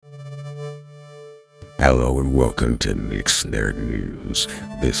Hello and welcome to Nick's Nerd News.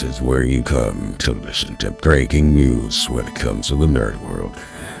 This is where you come to listen to breaking news when it comes to the nerd world.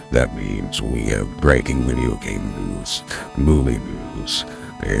 That means we have breaking video game news, movie news,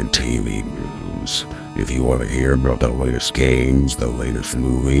 and TV news. If you want to hear about the latest games, the latest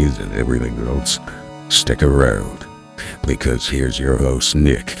movies, and everything else, stick around. Because here's your host,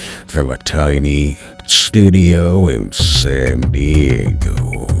 Nick, from a tiny studio in San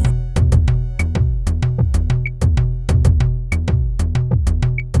Diego.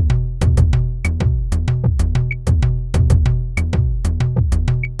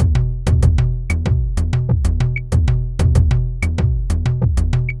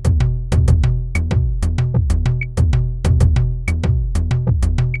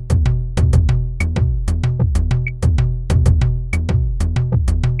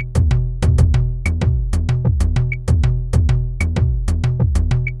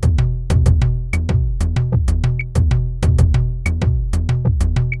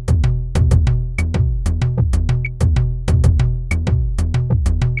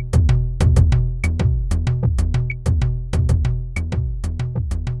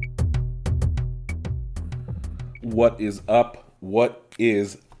 What is up? What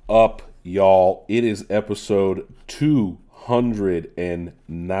is up, y'all? It is episode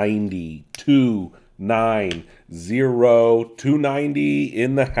 290, 290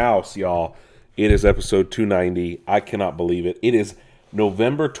 in the house, y'all. It is episode 290. I cannot believe it. It is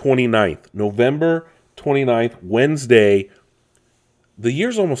November 29th, Wednesday. The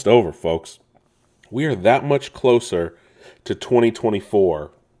year's almost over, folks. We are that much closer to 2024.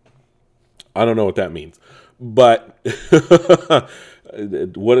 I don't know what that means. But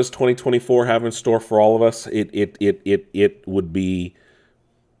what does 2024 have in store for all of us? It would be,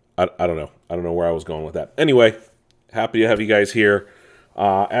 I don't know. I don't know where I was going with that. Anyway, happy to have you guys here.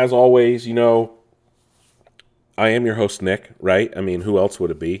 As always, you know, I am your host, Nick, right? I mean, who else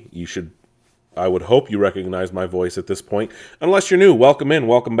would it be? I would hope you recognize my voice at this point. Unless you're new, welcome in,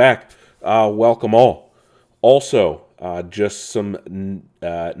 welcome back, welcome all. Also, just some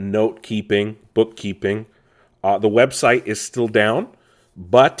note-keeping, bookkeeping. The website is still down,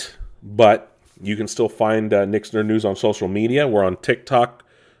 but you can still find Nick's Nerd News on social media. We're on TikTok.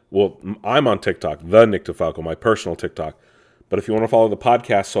 Well, I'm on TikTok, the Nick DeFalco, my personal TikTok. But if you want to follow the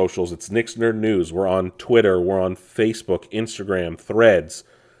podcast socials, it's Nick's Nerd News. We're on Twitter. We're on Facebook, Instagram, Threads,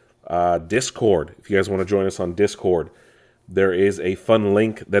 Discord. If you guys want to join us on Discord, there is a fun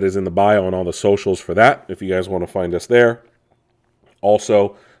link that is in the bio on all the socials for that, if you guys want to find us there.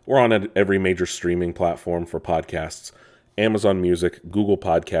 Also, we're on every major streaming platform for podcasts. Amazon Music, Google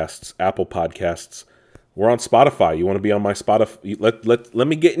Podcasts, Apple Podcasts. We're on Spotify. You want to be on my Spotify? Let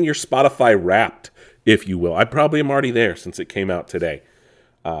me get in your Spotify Wrapped, if you will. I probably am already there since it came out today.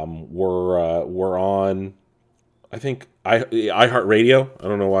 We're on, I think, iHeartRadio. I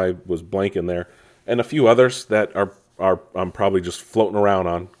don't know why I was blanking there. And a few others that are I'm probably just floating around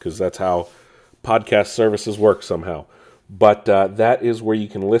on because that's how podcast services work somehow. But that is where you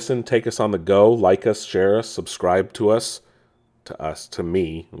can listen, take us on the go, like us, share us, subscribe to us, to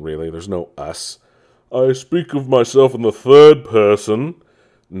me, really. There's no us. I speak of myself in the third person.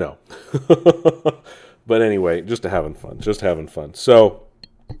 No. But anyway, just having fun. So,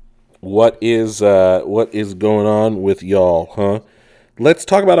 what is going on with y'all, huh? Let's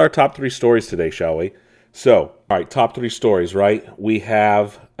talk about our top 3 stories today, shall we? So, all right, top 3 stories, right? We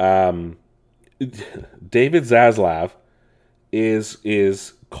have David Zaslav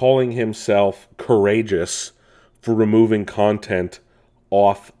is calling himself courageous for removing content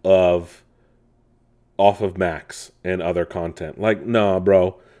off of Max and other content. Like, nah,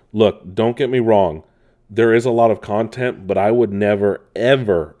 bro. Look, don't get me wrong. There is a lot of content, but I would never,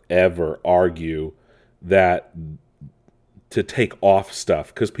 ever, ever argue that to take off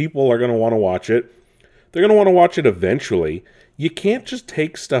stuff because people are going to want to watch it. They're going to want to watch it eventually. You can't just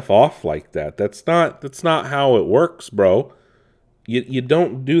take stuff off like that. That's not how it works, bro. You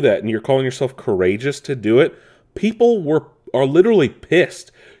don't do that, and you're calling yourself courageous to do it. People are literally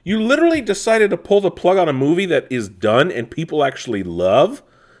pissed. You literally decided to pull the plug on a movie that is done and people actually love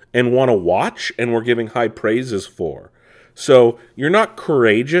and want to watch and we're giving high praises for. So you're not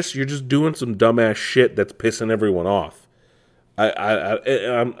courageous. You're just doing some dumbass shit that's pissing everyone off.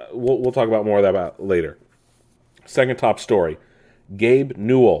 We'll talk about more of that later. Second top story. Gabe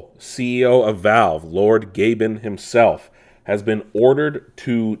Newell, CEO of Valve, Lord Gaben himself, has been ordered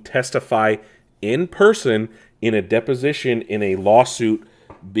to testify in person in a deposition in a lawsuit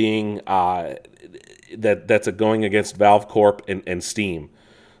being that's going against Valve Corp and Steam.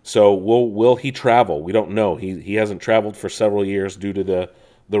 So will he travel? We don't know. He hasn't traveled for several years due to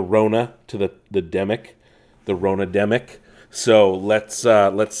the Rona to the demic, the Rona demic. So let's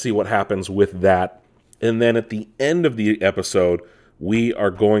see what happens with that. And then at the end of the episode, we are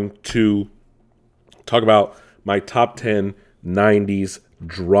going to talk about my top 10 90s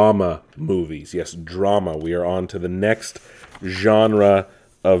drama movies. Yes, drama. We are on to the next genre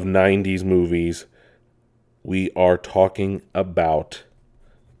of 90s movies. We are talking about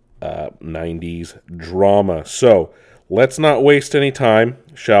 90s drama. So let's not waste any time,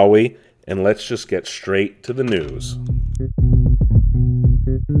 shall we? And let's just get straight to the news.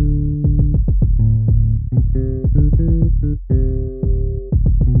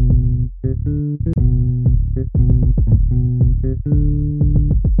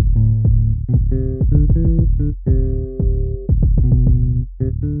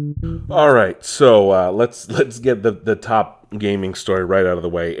 All right, so let's get the top gaming story right out of the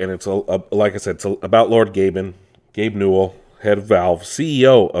way, and it's like I said, it's about Lord Gaben Newell, head of Valve,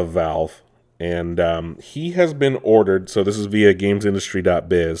 CEO of Valve, and he has been ordered. So this is via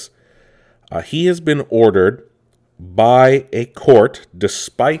GamesIndustry.biz. He has been ordered by a court,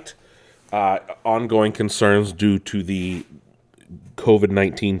 despite ongoing concerns due to the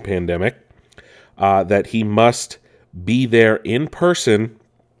COVID-19 pandemic, that he must be there in person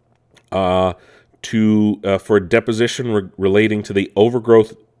for a deposition relating to the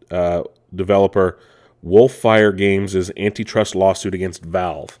Overgrowth developer Wolfire Games' antitrust lawsuit against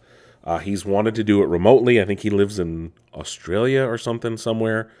Valve. He's wanted to do it remotely. I think he lives in Australia or something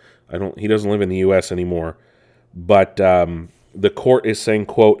somewhere. He doesn't live in the U.S. anymore. But the court is saying,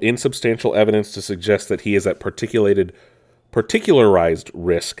 quote, insubstantial evidence to suggest that he is at particularized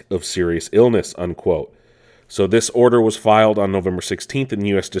risk of serious illness, unquote. So this order was filed on November 16th in the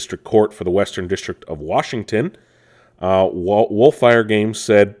U.S. District Court for the Western District of Washington. Wolfire Games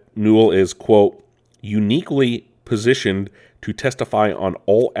said Newell is, quote, uniquely positioned to testify on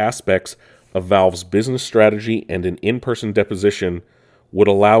all aspects of Valve's business strategy, and an in-person deposition would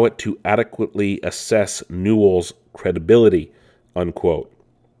allow it to adequately assess Newell's credibility, unquote.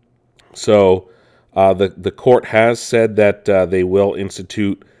 So the court has said that they will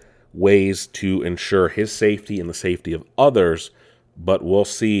institute ways to ensure his safety and the safety of others, but we'll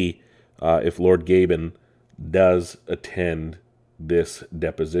see if Lord Gaben does attend this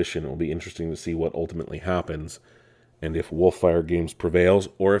deposition. It will be interesting to see what ultimately happens, and if Wolfire Games prevails,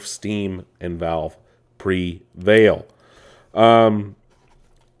 or if Steam and Valve prevail. How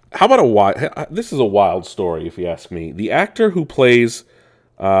about this is a wild story, if you ask me. The actor who plays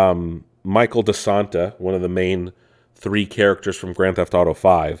Michael DeSanta, one of the main three characters from Grand Theft Auto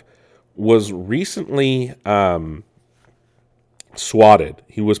 5, was recently swatted.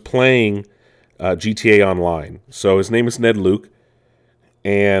 He was playing GTA Online. So his name is Ned Luke,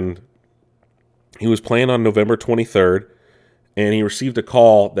 and he was playing on November 23rd, and he received a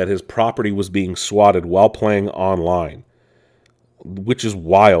call that his property was being swatted while playing online, which is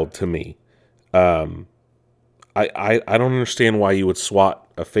wild to me. I don't understand why you would swat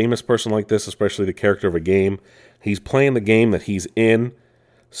a famous person like this, especially the character of a game. He's playing the game that he's in.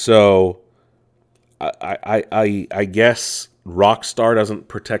 So I guess Rockstar doesn't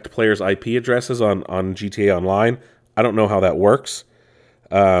protect players' IP addresses on GTA Online. I don't know how that works.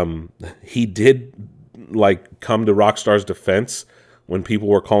 He did come to Rockstar's defense when people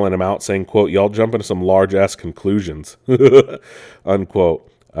were calling him out, saying, quote, y'all jump into some large-ass conclusions, unquote.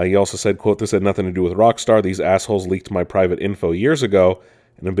 He also said, quote, this had nothing to do with Rockstar. These assholes leaked my private info years ago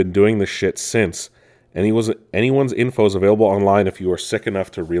and have been doing this shit since. Anyone's info is available online if you are sick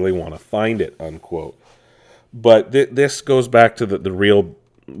enough to really want to find it, unquote. But this goes back to the real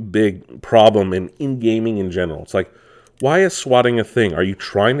big problem in gaming in general. It's like, why is swatting a thing? Are you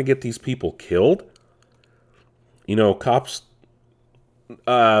trying to get these people killed? You know, cops...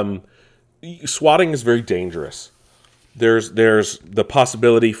 swatting is very dangerous. There's the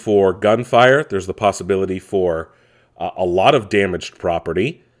possibility for gunfire. There's the possibility for a lot of damaged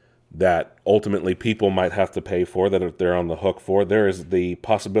property that ultimately people might have to pay for, that they're on the hook for. There is the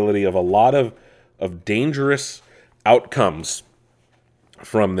possibility of a lot of dangerous outcomes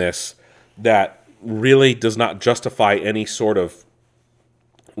from this that really does not justify any sort of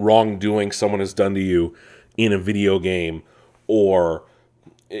wrongdoing someone has done to you in a video game, or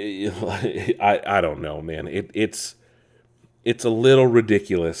I don't know, man. It's a little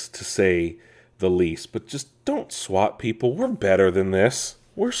ridiculous, to say the least, but just don't swat people. We're better than this.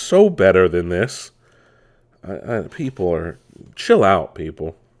 We're so better than this. People are... Chill out,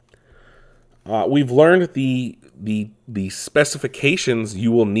 people. We've learned the specifications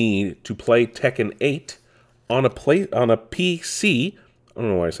you will need to play Tekken 8 on a PC. I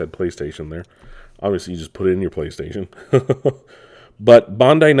don't know why I said PlayStation there. Obviously, you just put it in your PlayStation. But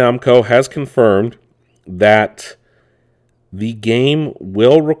Bandai Namco has confirmed that the game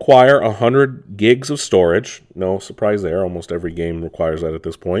will require 100 gigs of storage. No surprise there. Almost every game requires that at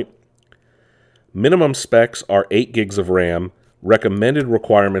this point. Minimum specs are 8 gigs of RAM. Recommended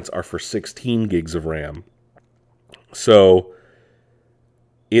requirements are for 16 gigs of RAM. So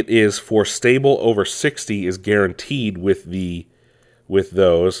it is for stable over 60 is guaranteed with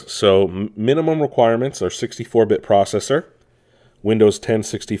those. So minimum requirements are 64-bit processor, Windows 10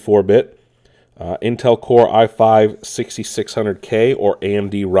 64-bit, Intel Core i5 6600K or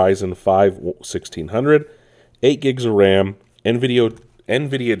AMD Ryzen 5 1600, 8 gigs of RAM, NVIDIA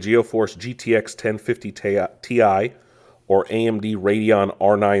GeForce GTX 1050 Ti or AMD Radeon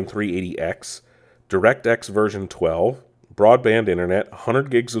R9 380X, DirectX version 12, broadband internet, 100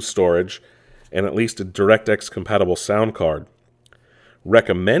 gigs of storage, and at least a DirectX compatible sound card.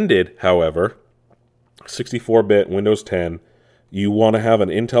 Recommended, however, 64-bit Windows 10. You want to have an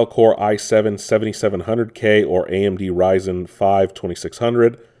Intel Core i7 7700K or AMD Ryzen 5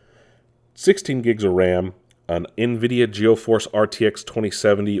 2600, 16 gigs of RAM, an NVIDIA GeForce RTX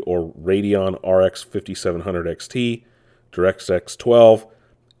 2070 or Radeon RX 5700 XT, DirectX 12,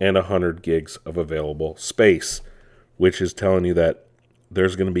 and 100 gigs of available space, which is telling you that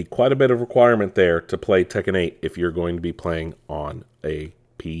there's going to be quite a bit of requirement there to play Tekken 8 if you're going to be playing on a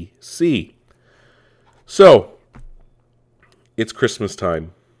PC. So, it's Christmas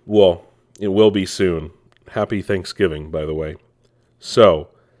time. Well, it will be soon. Happy Thanksgiving, by the way. So,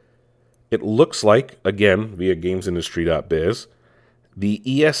 it looks like, again, via gamesindustry.biz,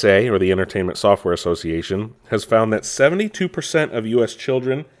 the ESA, or the Entertainment Software Association, has found that 72% of U.S.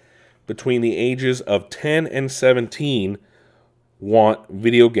 children between the ages of 10 and 17 want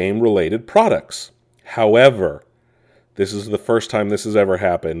video game-related products. However, this is the first time this has ever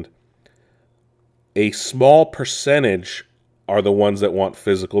happened. A small percentage are the ones that want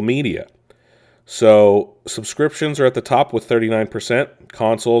physical media. So subscriptions are at the top with 39%,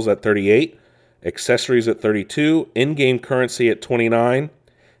 consoles at 38%, accessories at 32%, in-game currency at 29%,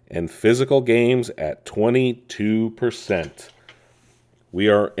 and physical games at 22%. We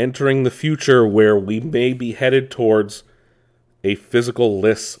are entering the future where we may be headed towards a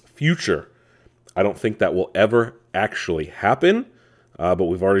physical-less future. I don't think that will ever actually happen, but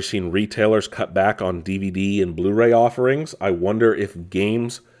we've already seen retailers cut back on DVD and Blu-ray offerings. I wonder if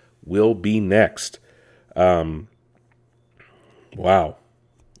games will be next. Wow.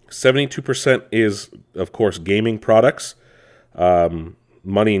 72% is, of course, gaming products.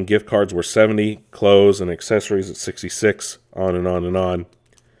 Money and gift cards were 70%, clothes and accessories at 66%, on and on and on.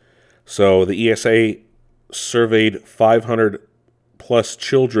 So the ESA surveyed 500 plus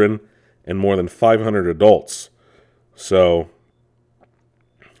children and more than 500 adults. So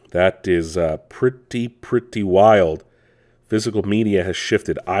that is pretty wild. Physical media has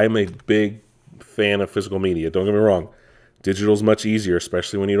shifted. I'm a big fan of physical media. Don't get me wrong. Digital's much easier,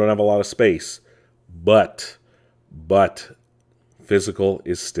 especially when you don't have a lot of space. But physical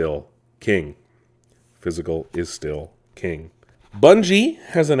is still king. Physical is still king. Bungie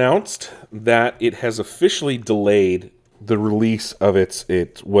has announced that it has officially delayed the release of its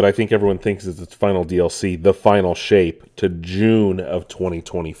what I think everyone thinks is its final DLC, The Final Shape, to June of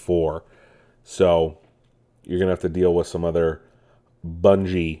 2024. So you're going to have to deal with some other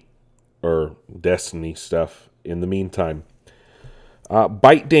Bungie or Destiny stuff in the meantime.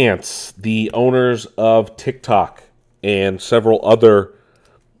 ByteDance, the owners of TikTok and several other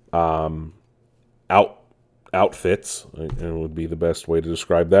outfits, and would be the best way to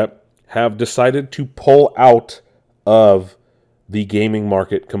describe that, have decided to pull out of the gaming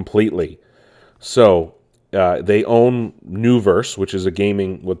market completely. So they own Nuverse, which is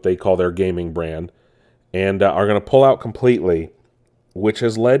what they call their gaming brand, and are going to pull out completely, which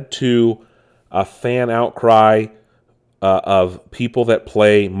has led to a fan outcry of people that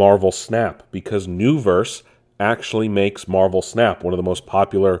play Marvel Snap, because Nuverse actually makes Marvel Snap, one of the most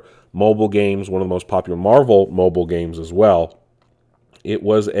popular mobile games, one of the most popular Marvel mobile games as well. It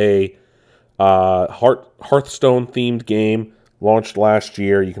was a Hearthstone-themed game, launched last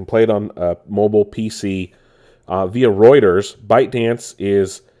year. You can play it on a mobile PC. Via Reuters, ByteDance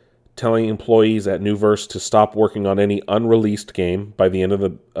is telling employees at Nuverse to stop working on any unreleased game by the end of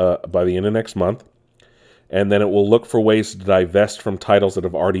next month, and then it will look for ways to divest from titles that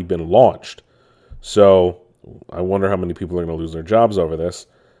have already been launched. So I wonder how many people are going to lose their jobs over this.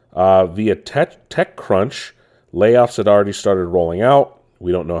 Via TechCrunch, layoffs had already started rolling out.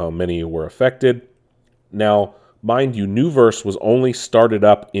 We don't know how many were affected. Now, mind you, Nuverse was only started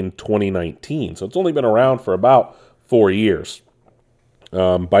up in 2019, so it's only been around for about 4 years.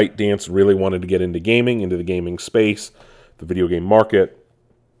 ByteDance really wanted to get into gaming, into the gaming space. the video game market,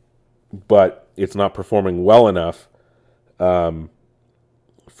 but it's not performing well enough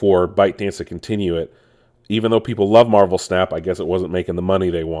for ByteDance to continue it. Even though people love Marvel Snap, I guess it wasn't making the money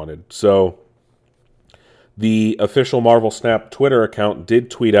they wanted. So the official Marvel Snap Twitter account did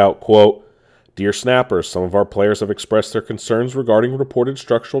tweet out, quote, "Dear Snappers, some of our players have expressed their concerns regarding reported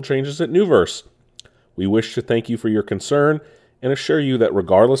structural changes at Newverse. We wish to thank you for your concern and assure you that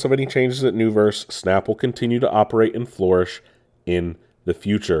regardless of any changes at Newverse, Snap will continue to operate and flourish in the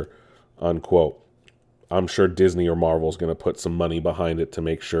future," unquote. I'm sure Disney or Marvel is going to put some money behind it to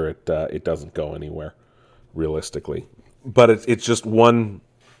make sure it doesn't go anywhere, realistically. But it's just one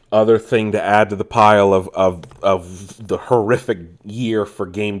other thing to add to the pile of the horrific year for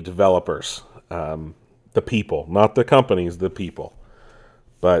game developers. The people, not the companies, the people.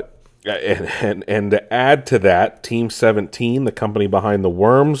 But and to add to that, Team 17, the company behind the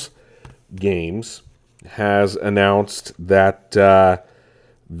Worms games, has announced that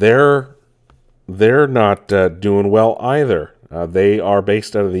they're not doing well either. They are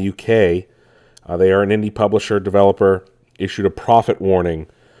based out of the UK. They are an indie publisher, developer, issued a profit warning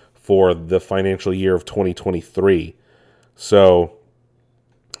for the financial year of 2023. So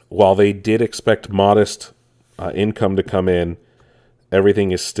while they did expect modest income to come in,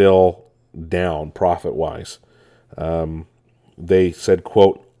 everything is still down profit-wise. They said,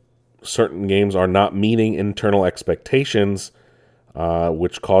 quote, "Certain games are not meeting internal expectations,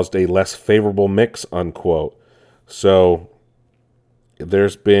 which caused a less favorable mix," unquote. So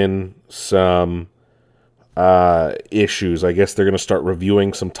there's been some issues. I guess they're going to start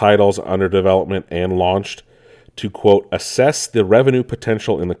reviewing some titles under development and launched to, quote, "assess the revenue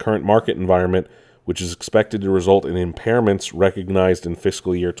potential in the current market environment, which is expected to result in impairments recognized in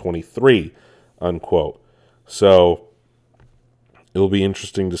fiscal year 23, unquote. So it'll be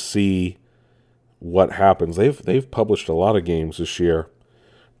interesting to see what happens. They've published a lot of games this year,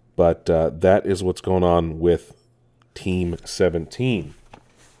 but that is what's going on with Team 17.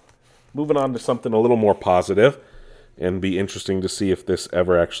 Moving on to something a little more positive, and be interesting to see if this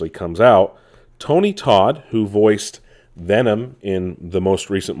ever actually comes out. Tony Todd, who voiced Venom in the most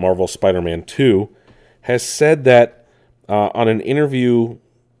recent Marvel Spider-Man 2, has said that on an interview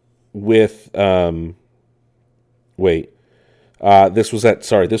with this was at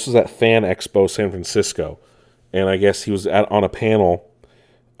Fan Expo San Francisco, and I guess he was on a panel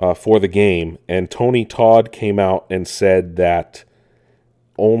for the game, and Tony Todd came out and said that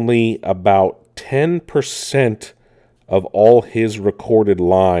only about 10% of all his recorded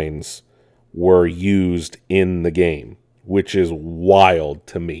lines were used in the game, which is wild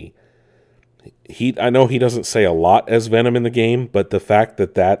to me. I know he doesn't say a lot as Venom in the game, but the fact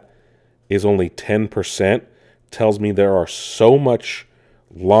that is only 10% tells me there are so much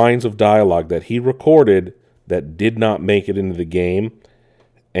lines of dialogue that he recorded that did not make it into the game,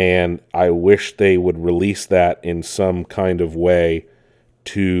 and I wish they would release that in some kind of way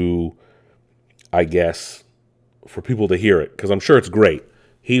to, I guess, for people to hear it, because I'm sure it's great.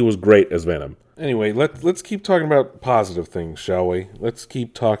 He was great as Venom. Anyway, let's keep talking about positive things, shall we? Let's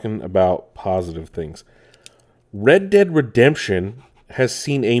keep talking about positive things. Red Dead Redemption has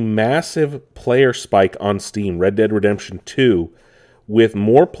seen a massive player spike on Steam, Red Dead Redemption 2, with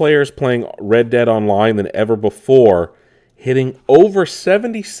more players playing Red Dead Online than ever before, hitting over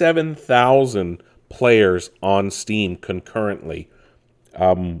 77,000 players on Steam concurrently.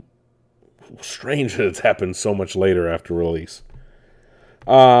 Strange that it's happened so much later after release.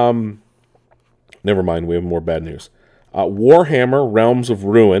 Never mind, we have more bad news. Warhammer Realms of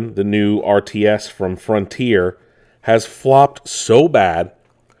Ruin, the new RTS from Frontier, has flopped so bad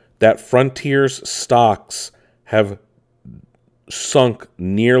that Frontier's stocks have sunk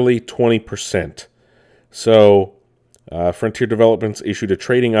nearly 20%. So, Frontier Developments issued a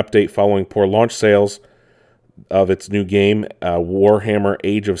trading update following poor launch sales of its new game, Warhammer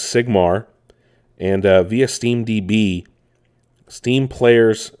Age of Sigmar, and via SteamDB, Steam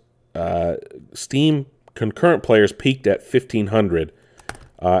concurrent players peaked at 1,500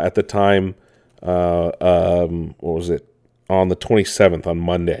 at the time. On the 27th, on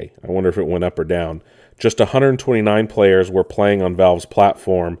Monday. I wonder if it went up or down. Just 129 players were playing on Valve's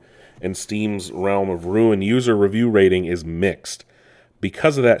platform, and Steam's Realm of Ruin user review rating is mixed.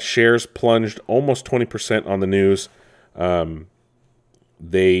 Because of that, shares plunged almost 20% on the news,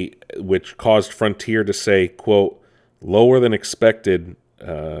 which caused Frontier to say, quote, "lower than expected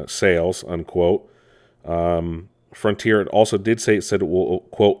sales," unquote. Frontier also said it will,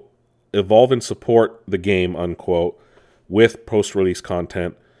 quote, "evolve and support the game," unquote, with post-release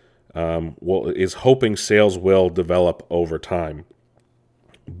content. Is hoping sales will develop over time.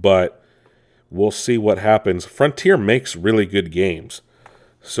 But we'll see what happens. Frontier makes really good games,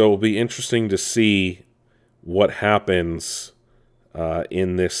 so it'll be interesting to see what happens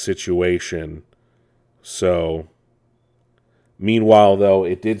in this situation. So, meanwhile, though,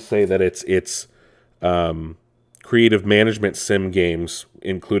 it did say that it's creative management sim games,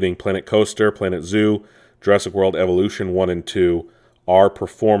 including Planet Coaster, Planet Zoo, Jurassic World Evolution 1 and 2, are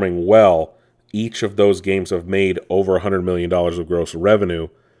performing well. Each of those games have made over $100 million of gross revenue,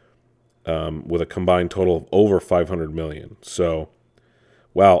 with a combined total of over $500 million. So,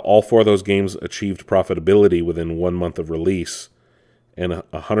 wow, all 4 of those games achieved profitability within 1 month of release, and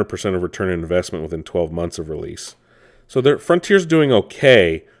 100% of return on investment within 12 months of release. So Frontier's doing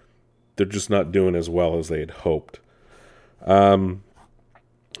okay. They're just not doing as well as they had hoped.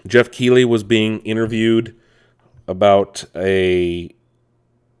 Jeff Keighley was being interviewed about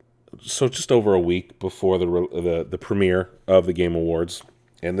just over a week before the premiere of the Game Awards,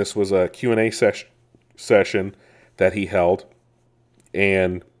 and this was a Q&A session that he held,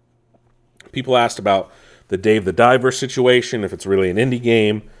 and people asked about the Dave the Diver situation, if it's really an indie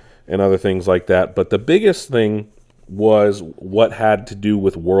game, and other things like that. But the biggest thing was what had to do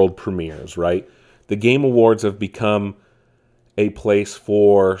with world premieres, right? The Game Awards have become a place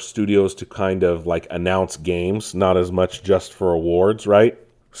for studios to kind of like announce games, not as much just for awards, right?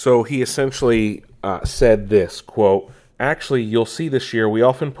 So he essentially said this, quote, "Actually, you'll see this year, we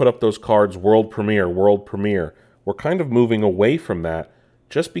often put up those cards, world premiere, world premiere. We're kind of moving away from that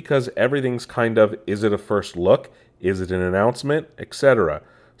just because everything's kind of, is it a first look? Is it an announcement? Etc.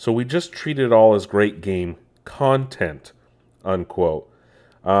 So we just treat it all as great game content," unquote.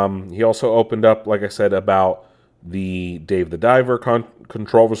 He also opened up, like I said, about the Dave the Diver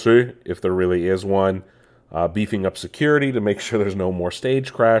controversy, if there really is one, beefing up security to make sure there's no more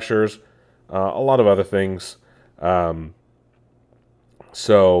stage crashers, a lot of other things. There's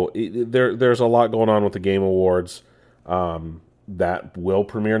a lot going on with the Game Awards that will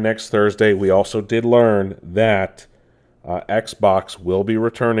premiere next Thursday. We also did learn that Xbox will be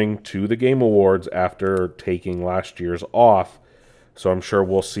returning to the Game Awards after taking last year's off, so I'm sure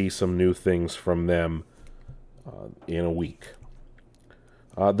we'll see some new things from them in a week.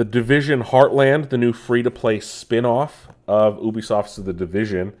 The Division Heartland, the new free-to-play spin-off of Ubisoft's The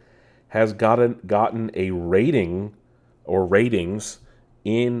Division, has gotten a rating or ratings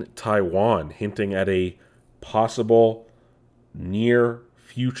in Taiwan, hinting at a possible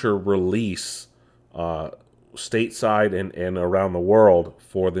near-future release stateside and around the world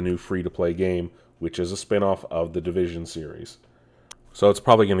for the new free-to-play game, which is a spin-off of the Division series. So it's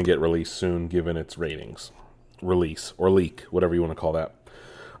probably going to get released soon, given its ratings. Release, or leak, whatever you want to call that.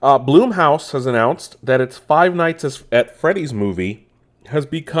 Blumhouse has announced that its Five Nights at Freddy's movie has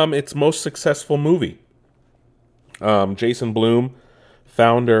become its most successful movie. Jason Blum,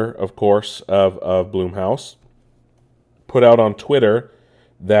 founder, of course, of Blumhouse, put out on Twitter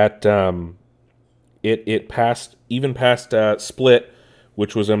that it passed Split,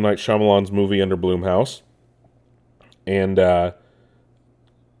 which was M. Night Shyamalan's movie under Blumhouse,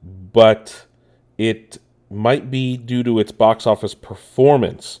 but it might be due to its box office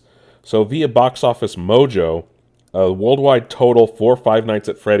performance. So via Box Office Mojo, worldwide total for Five Nights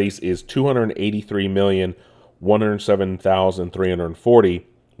at Freddy's is 283,107,340,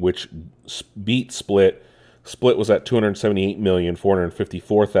 which beat Split. Split was at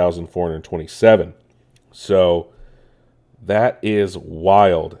 278,454,427. So that is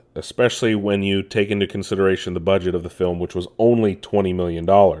wild, especially when you take into consideration the budget of the film, which was only $20 million.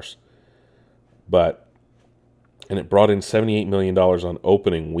 And it brought in $78 million on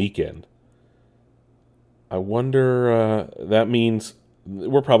opening weekend. I wonder, that means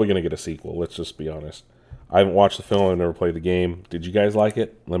we're probably going to get a sequel, let's just be honest. I haven't watched the film, I've never played the game. Did you guys like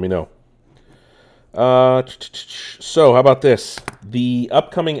it? Let me know. So, how about this? The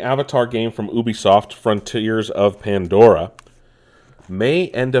upcoming Avatar game from Ubisoft, Frontiers of Pandora, may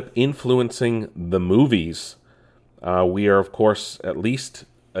end up influencing the movies. We are, of course, at least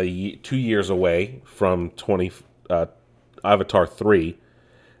 2 years away from Avatar 3,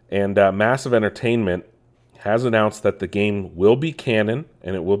 and Massive Entertainment has announced that the game will be canon,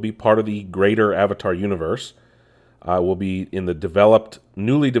 and it will be part of the greater Avatar universe. It will be in the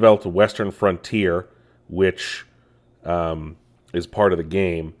newly developed Western Frontier, which is part of the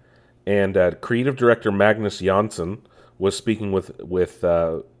game. And creative director Magnus Janssen was speaking with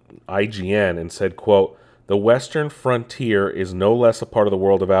IGN and said, quote, "The Western Frontier is no less a part of the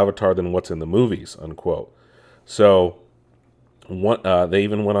world of Avatar than what's in the movies," unquote. So they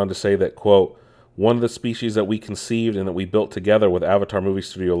even went on to say that, quote, "One of the species that we conceived and that we built together with Avatar movie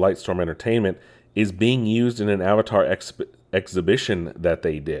studio Lightstorm Entertainment is being used in an Avatar exhibition that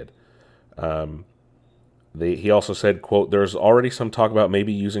they did." He also said, quote, "There's already some talk about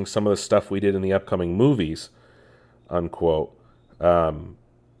maybe using some of the stuff we did in the upcoming movies," unquote.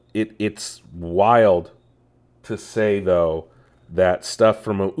 It's wild to say, though, that stuff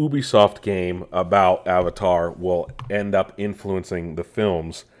from a Ubisoft game about Avatar will end up influencing the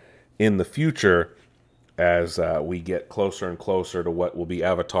films in the future as we get closer and closer to what will be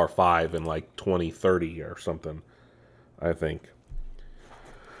Avatar 5 in like 2030 or something, I think.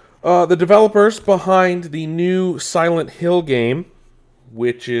 The developers behind the new Silent Hill game,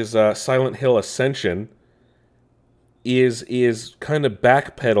 which is Silent Hill Ascension, is kind of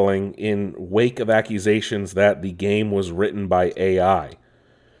backpedaling in wake of accusations that the game was written by AI.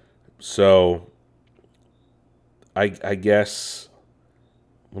 So, I guess,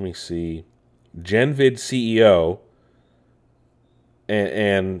 let me see, Genvid CEO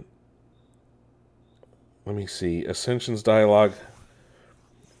and let me see, Ascension's dialogue.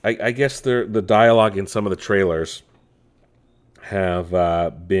 I guess the dialogue in some of the trailers have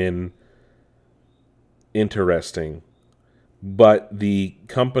been interesting. But the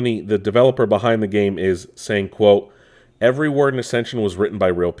company, the developer behind the game is saying, quote, "Every word in Ascension was written by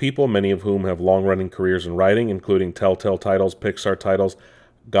real people, many of whom have long-running careers in writing, including Telltale titles, Pixar titles,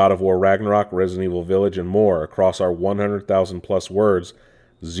 God of War Ragnarok, Resident Evil Village, and more. Across our 100,000 plus words,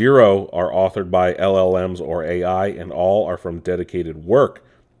 0 are authored by LLMs or AI, and all are from dedicated work,"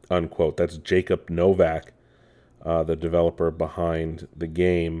 unquote. That's Jacob Novak, the developer behind the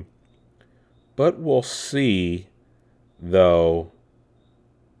game. But we'll see, though.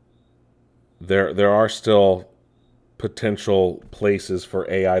 There are still potential places for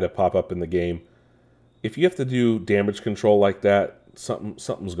AI to pop up in the game. If you have to do damage control like that,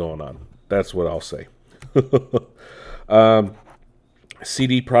 something's going on. That's what I'll say.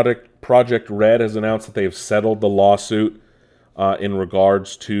 CD Projekt Red has announced that they have settled the lawsuit in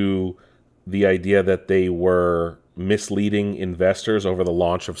regards to the idea that they were misleading investors over the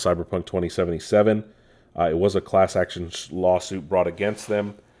launch of Cyberpunk 2077. It was a class action lawsuit brought against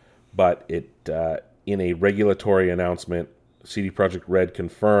them, but in a regulatory announcement, CD Projekt Red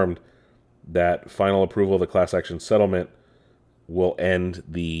confirmed that final approval of the class action settlement will end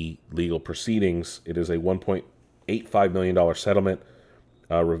the legal proceedings. It is a $1.85 million settlement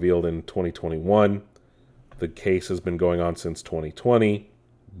revealed in 2021. The case has been going on since 2020,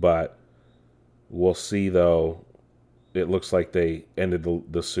 but we'll see, though. It looks like they ended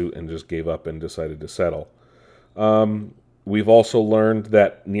the suit and just gave up and decided to settle. We've also learned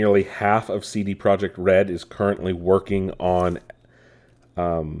that nearly half of CD Projekt Red is currently working on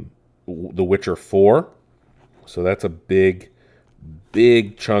The Witcher 4. So that's a big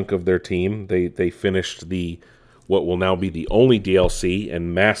chunk of their team. They finished what will now be the only DLC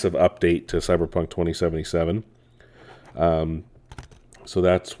and massive update to Cyberpunk 2077. So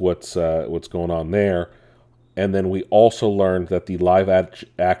that's what's going on there. And then we also learned that the live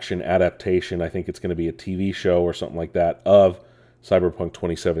action adaptation, I think it's going to be a TV show or something like that, of Cyberpunk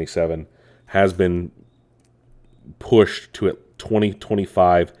 2077 has been pushed to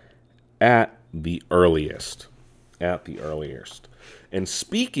 2025 at the earliest. At the earliest. And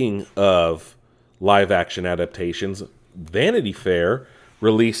speaking of live action adaptations, Vanity Fair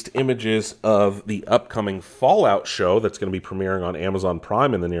released images of the upcoming Fallout show that's going to be premiering on Amazon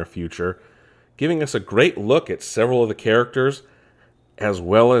Prime in the near future, giving us a great look at several of the characters, as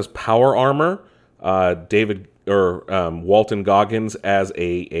well as power armor. Walton Goggins as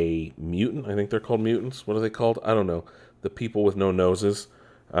a mutant. I think they're called mutants. What are they called? I don't know. The people with no noses.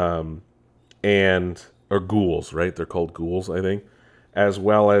 Or ghouls, right? They're called ghouls, I think. As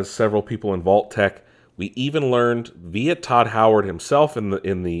well as several people in Vault Tech. We even learned via Todd Howard himself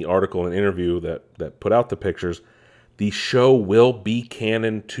in the article and interview that put out the pictures, the show will be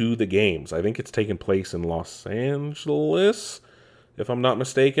canon to the games. I think it's taking place in Los Angeles, if I'm not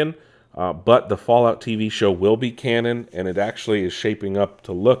mistaken. But the Fallout TV show will be canon, and it actually is shaping up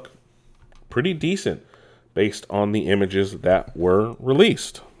to look pretty decent based on the images that were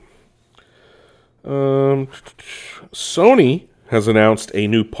released. Sony has announced a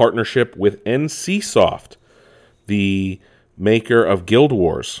new partnership with NCSoft, the maker of Guild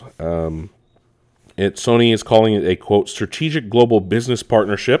Wars. Sony is calling it a, quote, strategic global business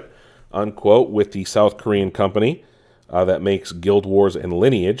partnership, unquote, with the South Korean company that makes Guild Wars and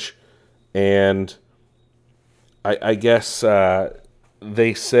Lineage. And I guess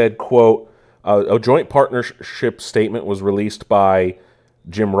they said, quote, a joint partnership statement was released by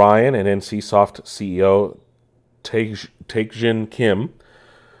Jim Ryan and NCSoft CEO Taekjin Kim,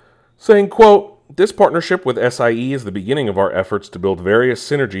 saying, quote, this partnership with SIE is the beginning of our efforts to build various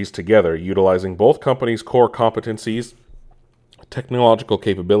synergies together, utilizing both companies' core competencies technological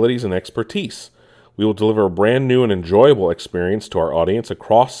capabilities, and expertise. We will deliver a brand new and enjoyable experience to our audience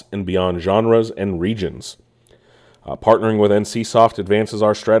across and beyond genres and regions. Partnering with NCSoft advances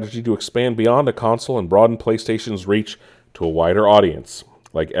our strategy to expand beyond a console and broaden PlayStation's reach to a wider audience.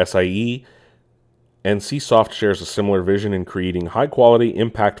 Like SIE, NCSoft shares a similar vision in creating high-quality,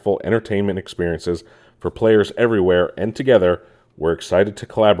 impactful entertainment experiences for players everywhere, and together, we're excited to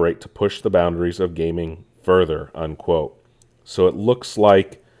collaborate to push the boundaries of gaming further, unquote. So it looks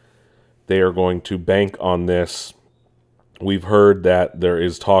like they are going to bank on this. We've heard that there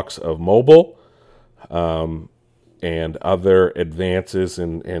is talks of mobile, and other advances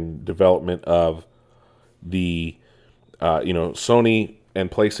in development of the, Sony and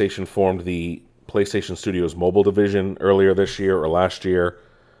PlayStation formed the PlayStation Studios mobile division earlier this year or last year.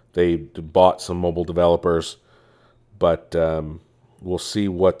 They bought some mobile developers, but we'll see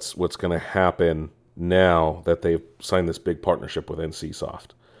what's going to happen now that they've signed this big partnership with NCSoft.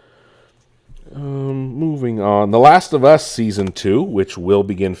 Moving on, The Last of Us Season 2, which will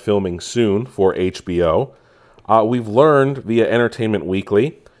begin filming soon for HBO. We've learned via Entertainment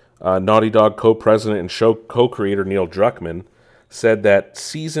Weekly, Naughty Dog co-president and show co-creator Neil Druckmann said that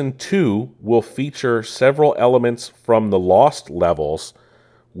Season 2 will feature several elements from the Lost levels,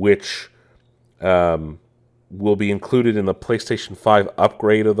 which will be included in the PlayStation 5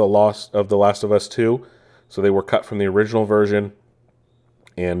 upgrade of The Last of Us 2. So they were cut from the original version.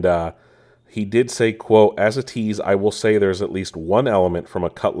 And he did say, quote, "As a tease, I will say there's at least one element from a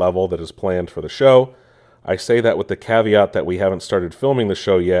cut level that is planned for the show. I say that with the caveat that we haven't started filming the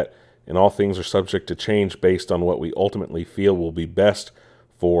show yet, and all things are subject to change based on what we ultimately feel will be best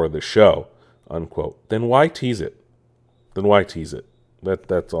for the show," unquote. Then why tease it?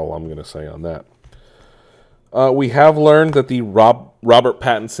 That's all I'm going to say on that. We have learned that the Robert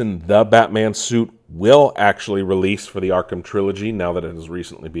Pattinson The Batman suit will actually release for the Arkham trilogy now that it has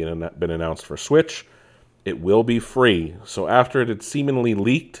recently been announced for Switch. It will be free. So after it had seemingly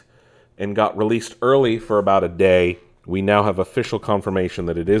leaked and got released early for about a day, we now have official confirmation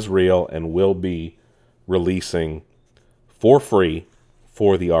that it is real and will be releasing for free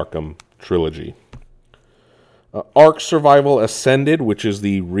for the Arkham trilogy. Ark Survival Ascended, which is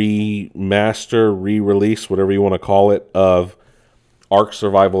the remaster, re-release, whatever you want to call it, of Ark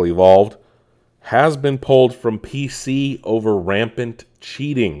Survival Evolved, has been pulled from PC over rampant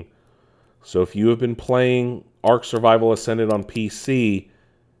cheating. So if you have been playing Ark Survival Ascended on PC,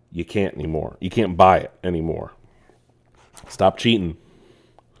 you can't anymore. You can't buy it anymore. Stop cheating.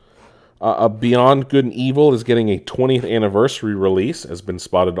 Beyond Good and Evil is getting a 20th anniversary release, has been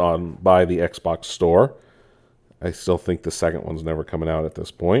spotted on by the Xbox Store. I still think the second one's never coming out at this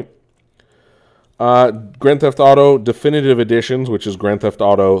point. Grand Theft Auto Definitive Editions, which is Grand Theft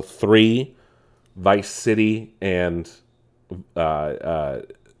Auto 3, Vice City, and San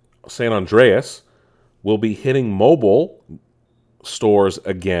Andreas, will be hitting mobile stores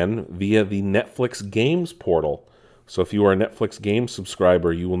again via the Netflix Games portal. So if you are a Netflix Games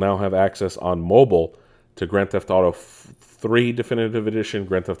subscriber, you will now have access on mobile to Grand Theft Auto 3 Definitive Edition,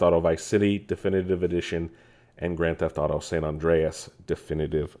 Grand Theft Auto Vice City Definitive Edition, and Grand Theft Auto San Andreas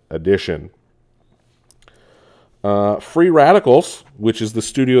Definitive Edition. Free Radicals, which is the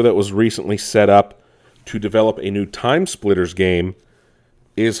studio that was recently set up to develop a new Time Splitters game,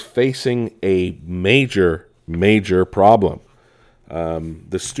 is facing a major problem.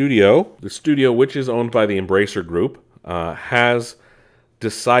 The studio, which is owned by the Embracer Group, has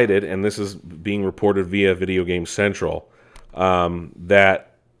decided, and this is being reported via Video Game Central, that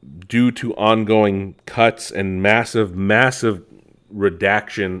due to ongoing cuts and massive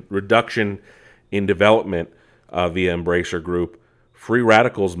reduction in development via Embracer Group, Free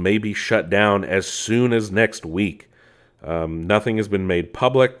Radicals may be shut down as soon as next week. Nothing has been made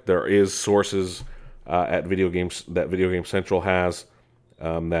public. There is sources at Video Game Central has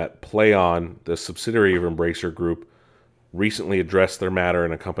that Play On, the subsidiary of Embracer Group, recently addressed their matter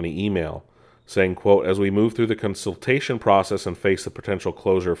in a company email, saying, quote, "As we move through the consultation process and face the potential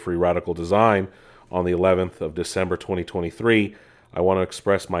closure of Free Radical Design on the 11th of December 2023, I want to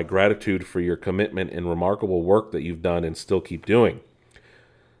express my gratitude for your commitment and remarkable work that you've done and still keep doing,"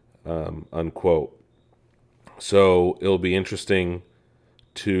 unquote. So it'll be interesting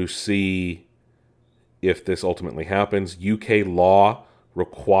to see if this ultimately happens. UK law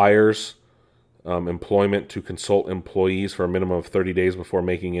requires employment to consult employees for a minimum of 30 days before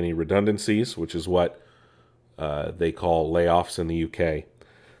making any redundancies, which is what they call layoffs in the UK.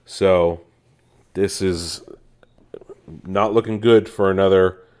 So this is not looking good for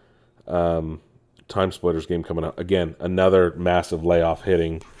another Time Splitters game coming out. Again, another massive layoff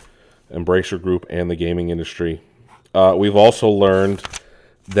hitting Embracer Group and the gaming industry. we've also learned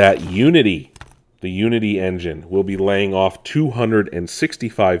that Unity, the Unity engine, will be laying off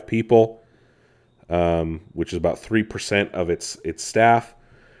 265 people, which is about 3% of its staff.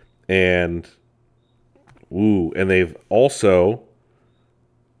 And they've also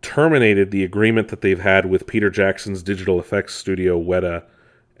terminated the agreement that they've had with Peter Jackson's digital effects studio, Weta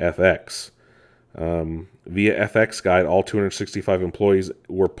FX. Via FX Guide, all 265 employees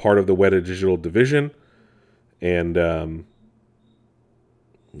were part of the Weta digital division. And,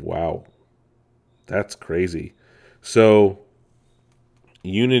 wow, that's crazy. So,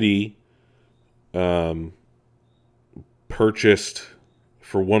 Unity purchased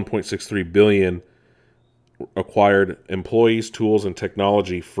for $1.63 billion, acquired employees, tools, and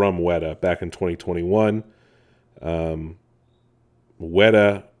technology from Weta back in 2021.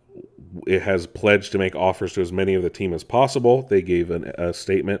 Weta, it has pledged to make offers to as many of the team as possible. They gave a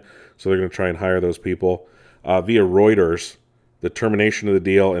statement, so they're going to try and hire those people. Via Reuters, the termination of the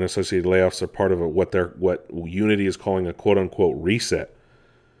deal and associated layoffs are part of what Unity is calling a quote-unquote reset.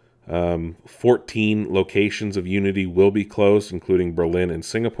 14 locations of Unity will be closed, including Berlin and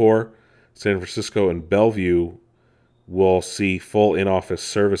Singapore. San Francisco and Bellevue will see full in-office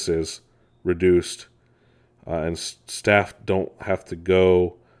services reduced, and staff don't have to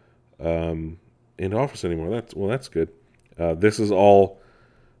go in office anymore. That's good. This is all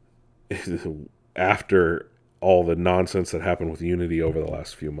after all the nonsense that happened with Unity over the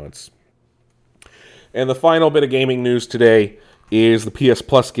last few months. And the final bit of gaming news today is the PS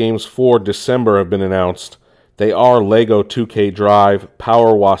Plus games for December have been announced. They are Lego 2K Drive,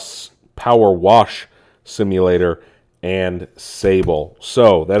 Power Wash Simulator, and Sable.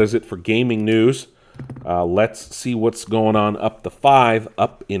 So that is it for gaming news. Let's see what's going on up the 5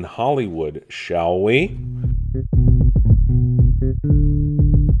 up in Hollywood, shall we?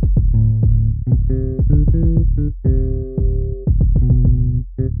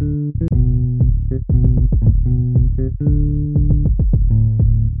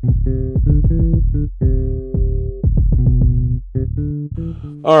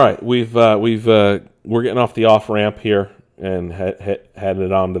 All right, we're getting off the off ramp here and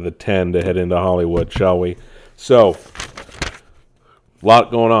headed on to the 10 to head into Hollywood, shall we? So, a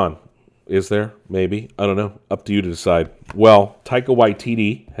lot going on. Is there? Maybe. I don't know. Up to you to decide. Well, Taika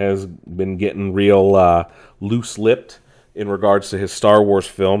Waititi has been getting real loose-lipped in regards to his Star Wars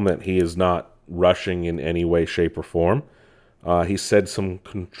film that he is not rushing in any way, shape, or form. He said some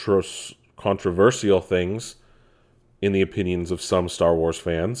controversial things in the opinions of some Star Wars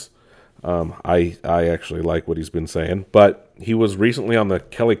fans. I actually like what he's been saying. But he was recently on the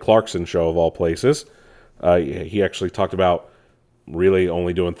Kelly Clarkson show, of all places. He actually talked about really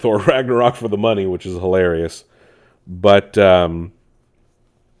only doing Thor Ragnarok for the money, which is hilarious. But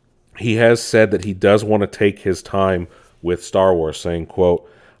he has said that he does want to take his time with Star Wars, saying, quote,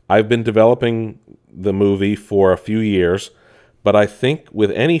 "I've been developing the movie for a few years, but I think with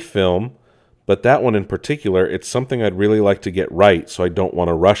any film, but that one in particular, it's something I'd really like to get right, so I don't want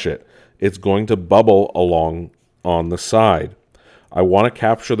to rush it. It's going to bubble along on the side. I want to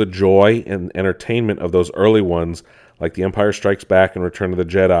capture the joy and entertainment of those early ones, like The Empire Strikes Back and Return of the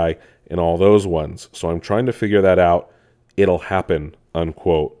Jedi, and all those ones. So I'm trying to figure that out. It'll happen,"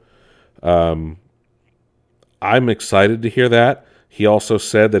 unquote. I'm excited to hear that. He also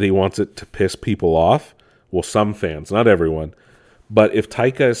said that he wants it to piss people off. Well, some fans, not everyone. But if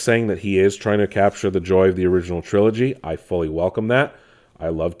Taika is saying that he is trying to capture the joy of the original trilogy, I fully welcome that. I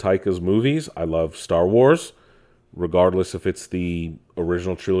love Taika's movies. I love Star Wars, regardless if it's the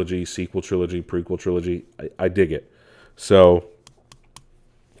original trilogy, sequel trilogy, prequel trilogy. I dig it. So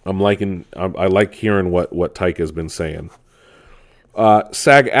I like hearing what Taika's been saying.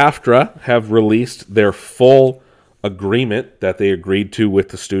 SAG-AFTRA have released their full agreement that they agreed to with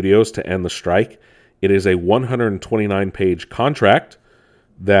the studios to end the strike. It is a 129-page contract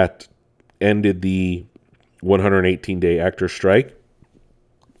that ended the 118-day actors strike.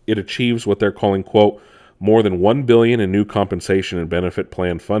 It achieves what they're calling, quote, more than $1 billion in new compensation and benefit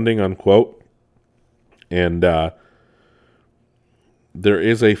plan funding, unquote. And there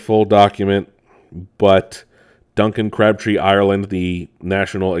is a full document, but Duncan Crabtree Ireland, the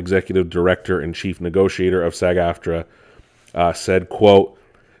National Executive Director and Chief Negotiator of SAG-AFTRA, said, quote,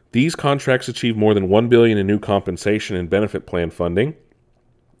 "These contracts achieve more than $1 billion in new compensation and benefit plan funding,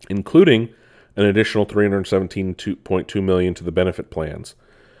 including an additional $317.2 million to the benefit plans.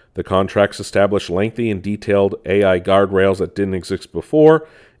 The contracts establish lengthy and detailed AI guardrails that didn't exist before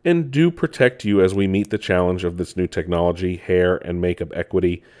and do protect you as we meet the challenge of this new technology, hair and makeup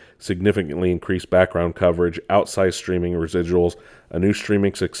equity, significantly increased background coverage, outsized streaming residuals, a new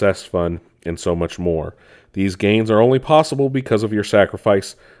streaming success fund, and so much more. These gains are only possible because of your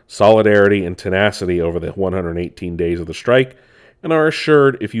sacrifice, solidarity, and tenacity over the 118 days of the strike, and are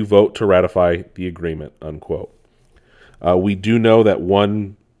assured if you vote to ratify the agreement, unquote. We do know that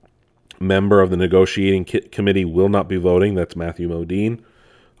one member of the negotiating committee will not be voting. That's Matthew Modine,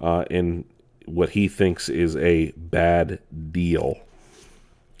 in what he thinks is a bad deal.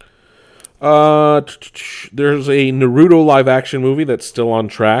 There's a Naruto live-action movie that's still on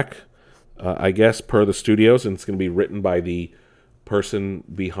track, I guess, per the studios, and it's going to be written by the person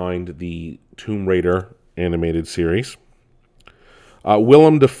behind the Tomb Raider animated series.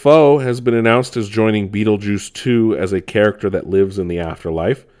 Willem Dafoe has been announced as joining Beetlejuice 2 as a character that lives in the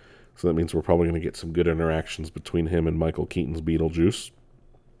afterlife. So that means we're probably going to get some good interactions between him and Michael Keaton's Beetlejuice.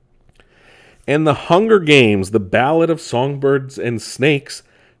 And The Hunger Games, The Ballad of Songbirds and Snakes,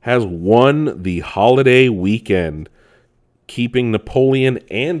 has won the holiday weekend, keeping Napoleon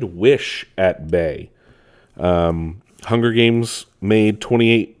and Wish at bay. Hunger Games made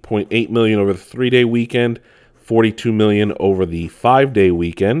 $28.8 million over the 3-day weekend, $42 million over the 5-day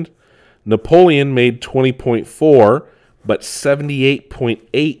weekend. Napoleon made $20.4, but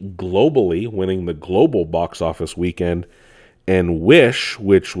 $78.8 globally, winning the global box office weekend. And Wish,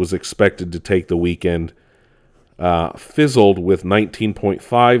 which was expected to take the weekend, fizzled with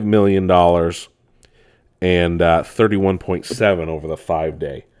 $19.5 million and $31.7 over the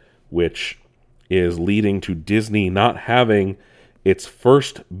 5-day, which is leading to Disney not having its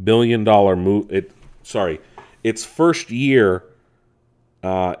first billion-dollar its first year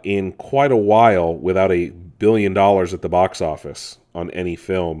in quite a while without $1 billion at the box office on any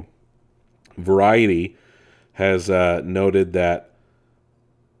film. Variety has noted that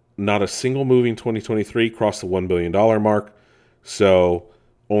not a single movie in 2023 crossed the $1 billion mark, so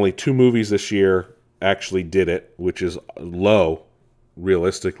only 2 movies this year actually did it, which is low,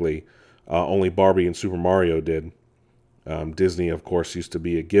 realistically. Only Barbie and Super Mario did. Disney, of course, used to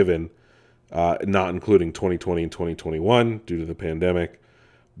be a given, not including 2020 and 2021 due to the pandemic.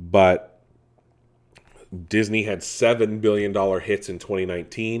 But Disney had $7 billion hits in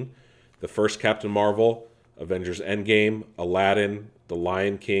 2019. The first Captain Marvel, Avengers Endgame, Aladdin, The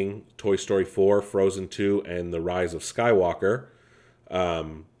Lion King, Toy Story 4, Frozen 2, and The Rise of Skywalker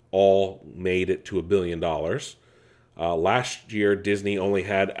all made it to $1 billion. Last year, Disney only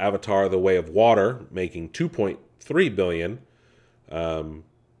had Avatar: The Way of Water, making $2.3 billion.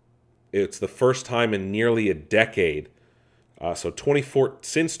 It's the first time in nearly a decade. Since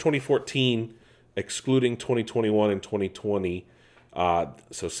 2014, excluding 2021 and 2020,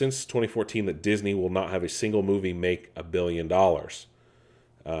 so since 2014 that Disney will not have a single movie make $1 billion,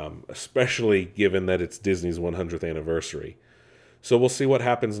 especially given that it's Disney's 100th anniversary. So we'll see what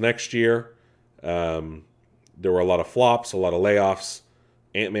happens next year. There were a lot of flops, a lot of layoffs.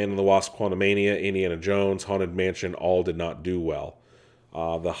 Ant-Man and the Wasp: Quantumania, Indiana Jones, Haunted Mansion all did not do well.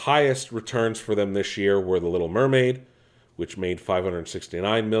 The highest returns for them this year were The Little Mermaid, which made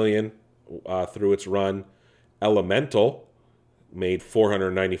 $569 million through its run. Elemental made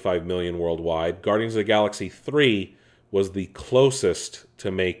 $495 million worldwide. Guardians of the Galaxy 3 was the closest to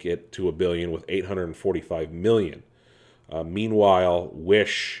make it to $1 billion with $845 million. Meanwhile,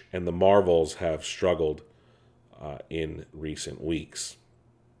 Wish and the Marvels have struggled in recent weeks,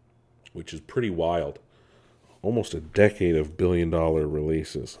 which is pretty wild. Almost a decade of billion-dollar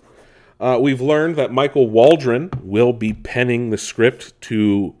releases. We've learned that Michael Waldron will be penning the script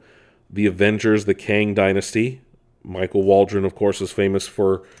to The Avengers: The Kang Dynasty. Michael Waldron, of course, is famous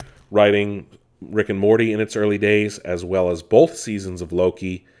for writing Rick and Morty in its early days, as well as both seasons of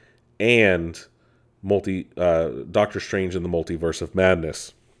Loki and Doctor Strange in the Multiverse of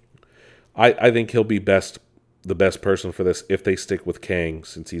Madness. I think he'll be the best person for this if they stick with Kang,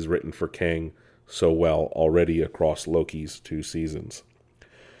 since he's written for Kang so well already across Loki's 2 seasons.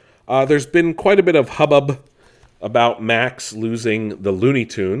 There's been quite a bit of hubbub about Max losing the Looney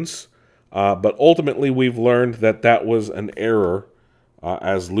Tunes, but ultimately we've learned that was an error,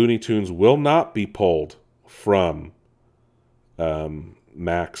 as Looney Tunes will not be pulled from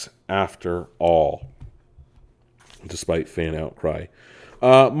Max after all, despite fan outcry.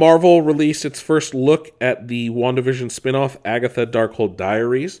 Marvel released its first look at the WandaVision spinoff, Agatha Darkhold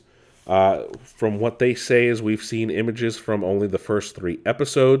Diaries. From what they say is we've seen images from only the first 3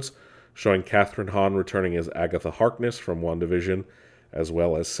 episodes, showing Catherine Hahn returning as Agatha Harkness from WandaVision, as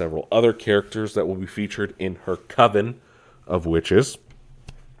well as several other characters that will be featured in her coven of witches.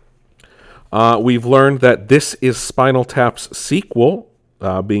 We've learned that This Is Spinal Tap's sequel,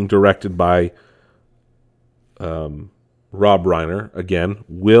 being directed by Rob Reiner, again,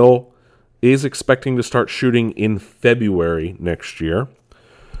 is expecting to start shooting in February next year.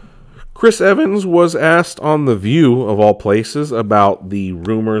 Chris Evans was asked on The View, of all places, about the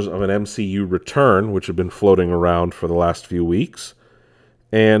rumors of an MCU return, which have been floating around for the last few weeks.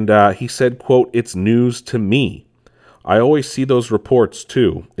 And he said, quote, "It's news to me. I always see those reports,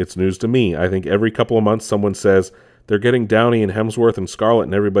 too. It's news to me. I think every couple of months someone says they're getting Downey and Hemsworth and Scarlett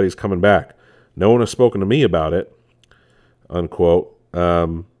and everybody's coming back. No one has spoken to me about it," unquote.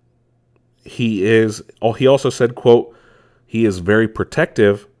 He also said, quote, "He is very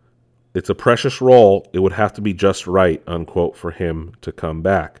protective. It's a precious role. It would have to be just right," unquote, for him to come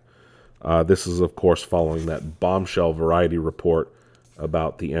back. This is, of course, following that bombshell Variety report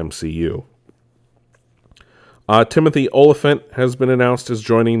about the MCU. Timothy Olyphant has been announced as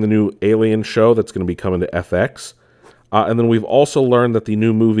joining the new Alien show that's going to be coming to FX. And then we've also learned that the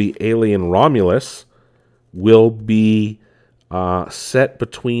new movie Alien Romulus will be set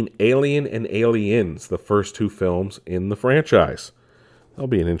between Alien and Aliens, the first two films in the franchise. That'll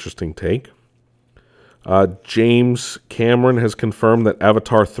be an interesting take. James Cameron has confirmed that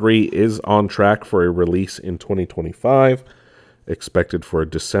Avatar 3 is on track for a release in 2025, expected for a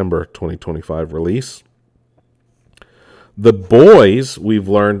December 2025 release. The Boys, we've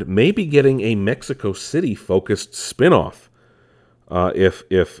learned, may be getting a Mexico City-focused spin-off,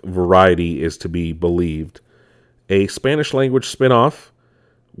 if Variety is to be believed. A Spanish-language spin-off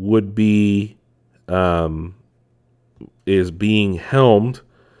would be is being helmed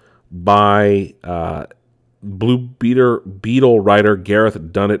by Blue Beetle writer Gareth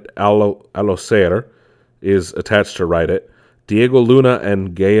Dunnett Alocer is attached to write it. Diego Luna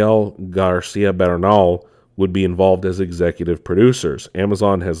and Gael Garcia Bernal would be involved as executive producers.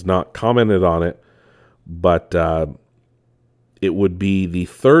 Amazon has not commented on it, but it would be the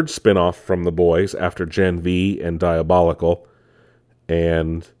third spinoff from The Boys after Gen V and Diabolical,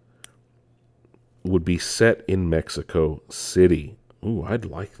 and would be set in Mexico City. Ooh, I'd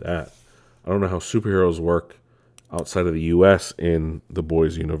like that. I don't know how superheroes work outside of the U.S. in the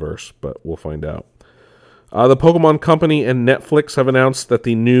Boys universe, but we'll find out. The Pokemon Company and Netflix have announced that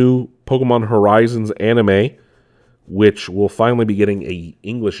the new Pokemon Horizons anime, which will finally be getting an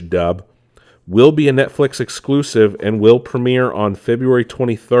English dub, will be a Netflix exclusive and will premiere on February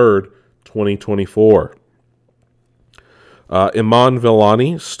 23rd, 2024. Iman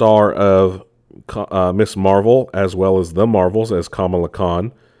Vellani, star of Miss Marvel, as well as The Marvels as Kamala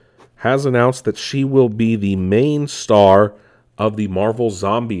Khan, has announced that she will be the main star of the Marvel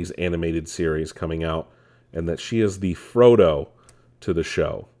Zombies animated series coming out, and that she is the Frodo to the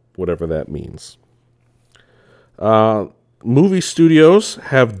show, whatever that means. Movie studios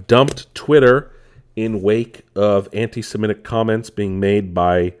have dumped Twitter in wake of anti-Semitic comments being made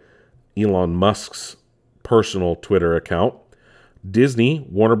by Elon Musk's personal Twitter account. Disney,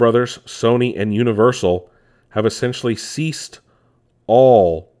 Warner Brothers, Sony, and Universal have essentially ceased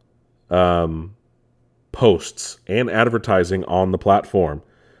all posts and advertising on the platform,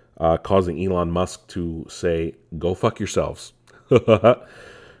 causing Elon Musk to say, "Go fuck yourselves."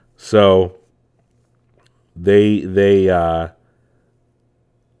 So they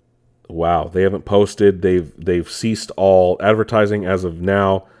haven't posted. They've ceased all advertising as of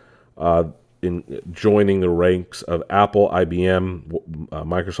now, in joining the ranks of Apple, IBM,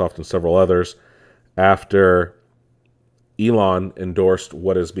 Microsoft, and several others, after Elon endorsed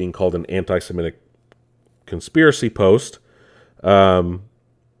what is being called an anti-Semitic conspiracy post, and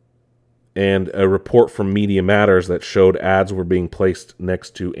a report from Media Matters that showed ads were being placed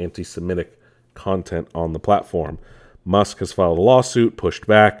next to anti-Semitic content on the platform. Musk has filed a lawsuit, pushed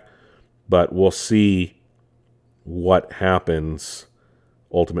back, but we'll see what happens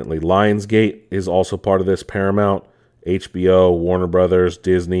ultimately. Lionsgate is also part of this. Paramount, HBO, Warner Brothers,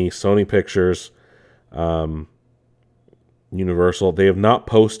 Disney, Sony Pictures, Universal. They have not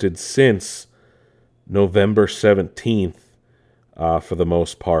posted since November 17th, for the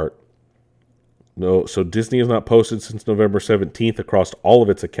most part. No, so Disney has not posted since November 17th across all of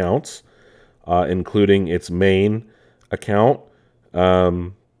its accounts, including its main account. Let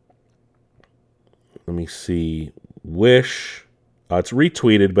me see. Wish. It's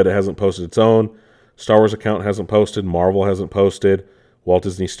retweeted, but it hasn't posted its own. Star Wars account hasn't posted. Marvel hasn't posted. Walt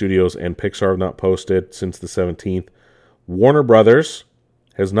Disney Studios and Pixar have not posted since the 17th. Warner Brothers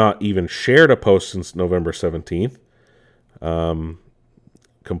has not even shared a post since November 17th.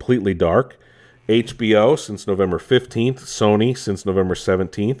 Completely dark. HBO since November 15th. Sony since November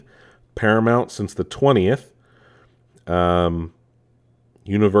 17th. Paramount since the 20th.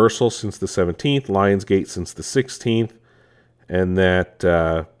 Universal since the 17th. Lionsgate since the 16th. And that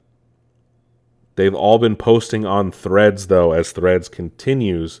they've all been posting on Threads, though, as Threads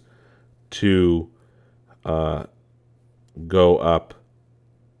continues to go up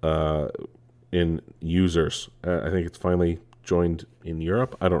in users. I think it's finally joined in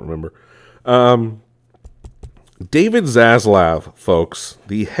Europe. I don't remember. David Zaslav, folks,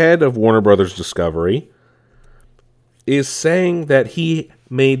 the head of Warner Brothers Discovery, is saying that he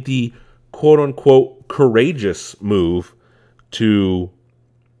made the quote-unquote courageous move to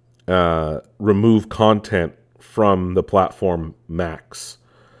remove content from the platform Max.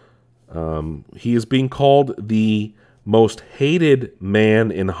 He is being called the most hated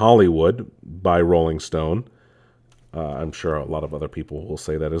man in Hollywood by Rolling Stone. I'm sure a lot of other people will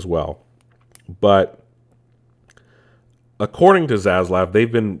say that as well. But according to Zaslav,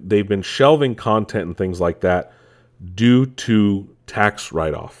 they've been shelving content and things like that due to tax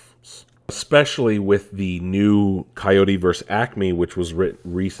write-offs, especially with the new Coyote vs. Acme, which was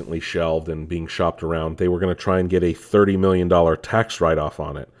recently shelved and being shopped around. They were going to try and get a $30 million tax write-off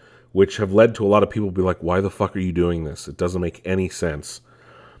on it, which have led to a lot of people be like, why the fuck are you doing this? It doesn't make any sense.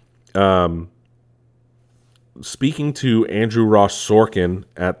 Speaking to Andrew Ross Sorkin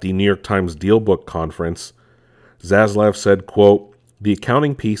at the New York Times Dealbook Conference, Zaslav said, quote, "The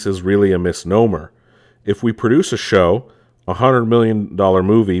accounting piece is really a misnomer. If we produce a show, a $100 million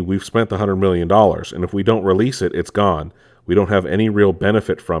movie, we've spent the $100 million, and if we don't release it, it's gone. We don't have any real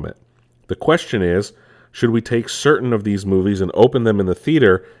benefit from it. The question is, should we take certain of these movies and open them in the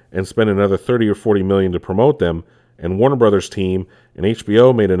theater and spend another 30 or 40 million to promote them? And Warner Brothers team and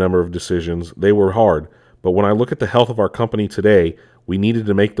HBO made a number of decisions. They were hard. But when I look at the health of our company today, we needed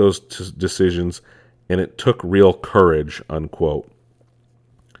to make those decisions, and it took real courage," unquote.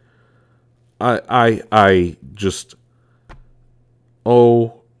 I just,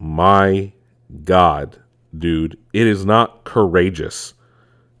 oh my God, dude. It is not courageous.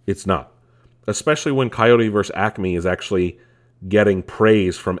 It's not. Especially when Coyote vs. Acme is actually getting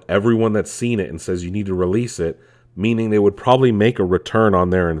praise from everyone that's seen it and says you need to release it, meaning they would probably make a return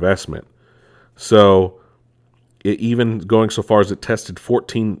on their investment. So, it even going so far as it tested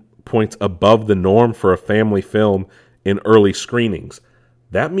 14 points above the norm for a family film in early screenings.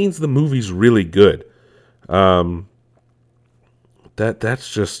 That means the movie's really good. That's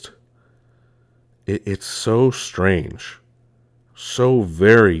just, it's so strange. So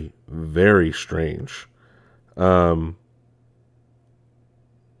very, very strange. Dude,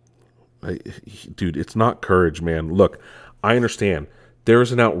 it's not courage, man. Look, I understand.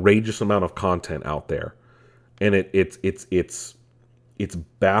 There's an outrageous amount of content out there. And it's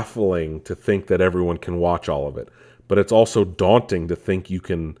baffling to think that everyone can watch all of it. But it's also daunting to think you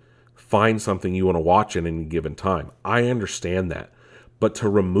can find something you want to watch in any given time. I understand that. But to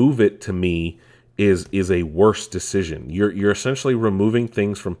remove it, to me, is a worse decision. You're essentially removing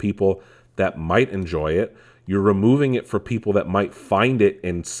things from people that might enjoy it. You're removing it for people that might find it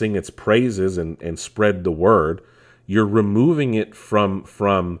and sing its praises and spread the word. You're removing it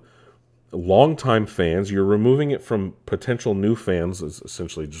from longtime fans. You're removing it from potential new fans. Is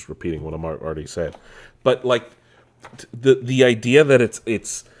essentially just repeating what I'm already said. But like the idea that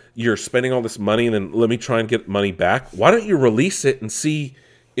it's you're spending all this money and then let me try and get money back. Why don't you release it and see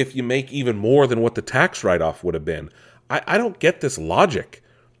if you make even more than what the tax write-off would have been? I don't get this logic.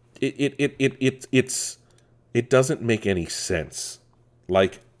 It doesn't make any sense.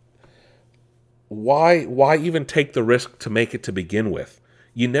 Like, why even take the risk to make it to begin with?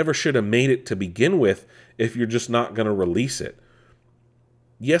 You never should have made it to begin with if you're just not going to release it.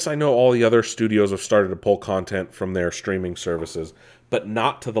 Yes, I know all the other studios have started to pull content from their streaming services, but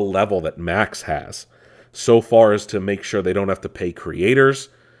not to the level that Max has. So far as to make sure they don't have to pay creators.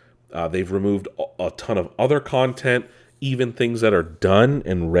 They've removed a ton of other content, even things that are done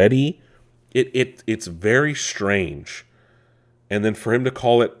and ready. It's very strange. And then for him to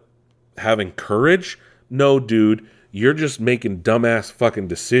call it having courage? No, dude. You're just making dumbass fucking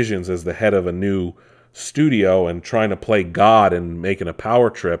decisions as the head of a new studio and trying to play God and making a power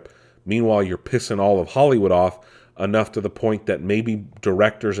trip. Meanwhile, you're pissing all of Hollywood off enough to the point that maybe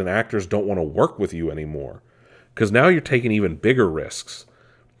directors and actors don't want to work with you anymore. Because now you're taking even bigger risks.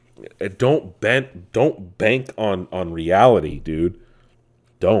 Don't bank on reality, dude.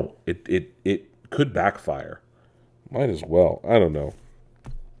 Don't. It could backfire. Might as well. I don't know.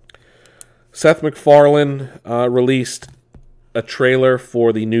 Seth MacFarlane released a trailer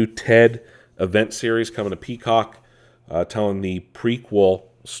for the new Ted event series coming to Peacock, telling the prequel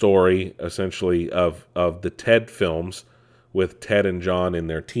story, essentially, of the Ted films with Ted and John in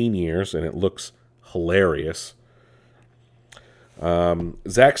their teen years, and it looks hilarious.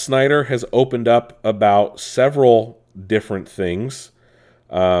 Zack Snyder has opened up about several different things,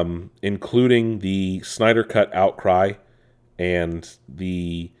 including the Snyder Cut outcry and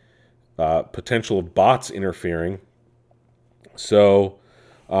the potential of bots interfering. So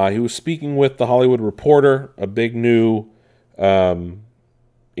He was speaking with The Hollywood Reporter, a big new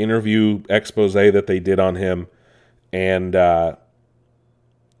interview expose that they did on him. And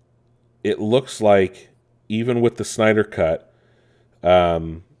it looks like, even with the Snyder Cut,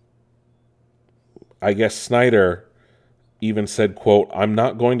 I guess Snyder even said, quote, "I'm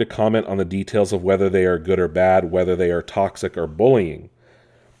not going to comment on the details of whether they are good or bad, whether they are toxic or bullying."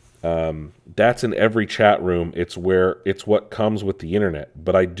 That's in every chat room. It's what comes with the internet.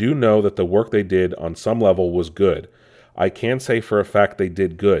 But I do know that the work they did on some level was good. I can say for a fact they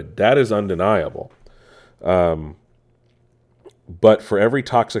did good. That is undeniable. But for every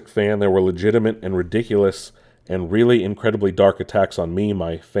toxic fan, there were legitimate and ridiculous and really incredibly dark attacks on me,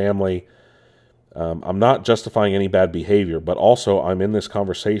 my family. I'm not justifying any bad behavior, but also I'm in this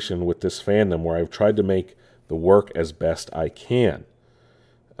conversation with this fandom where I've tried to make the work as best I can.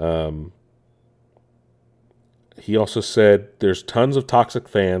 He also said, "There's tons of toxic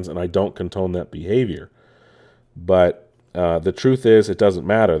fans, and I don't condone that behavior. But the truth is, it doesn't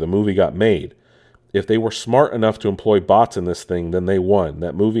matter. The movie got made. If they were smart enough to employ bots in this thing, then they won.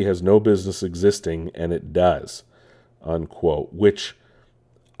 That movie has no business existing, and it does." Unquote. Which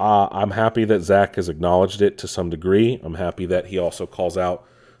I'm happy that Zach has acknowledged it to some degree. I'm happy that he also calls out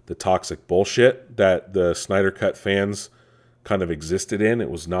the toxic bullshit that the Snyder Cut fans kind of existed in. It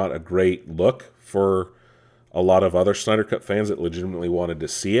was not a great look for a lot of other Snyder Cut fans that legitimately wanted to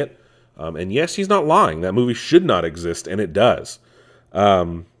see it. And yes, he's not lying. That movie should not exist, and it does.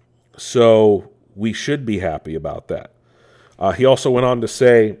 So we should be happy about that. He also went on to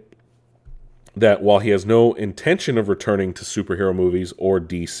say that while he has no intention of returning to superhero movies or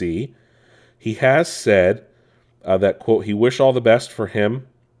DC, he has said that, quote, he wished all the best for him,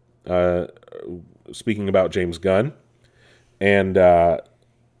 speaking about James Gunn. And let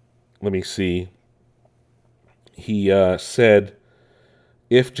me see. He said,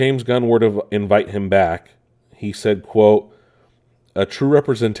 if James Gunn were to invite him back, he said, quote, "A true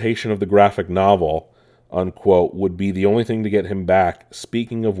representation of the graphic novel," unquote, "would be the only thing to get him back,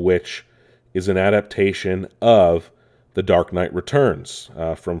 speaking of which is an adaptation of The Dark Knight Returns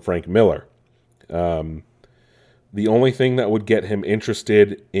from Frank Miller. The only thing that would get him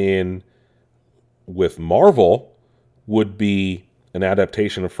interested in with Marvel would be an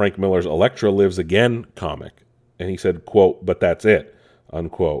adaptation of Frank Miller's Elektra Lives Again comic." And he said, quote, "But that's it,"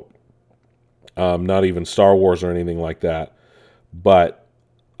 unquote. Not even Star Wars or anything like that. But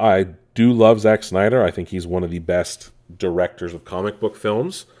I do love Zack Snyder. I think he's one of the best directors of comic book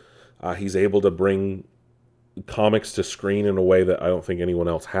films. He's able to bring comics to screen in a way that I don't think anyone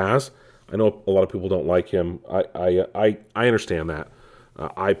else has. I know a lot of people don't like him. I understand that.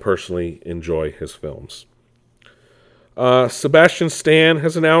 I personally enjoy his films. Sebastian Stan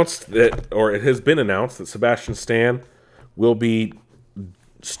has announced that, or it has been announced that Sebastian Stan will be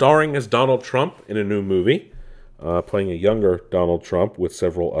starring as Donald Trump in a new movie, playing a younger Donald Trump with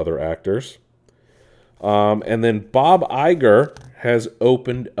several other actors. And then Bob Iger has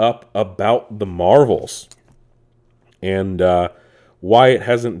opened up about the Marvels and why it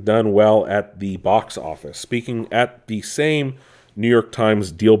hasn't done well at the box office. Speaking at the same New York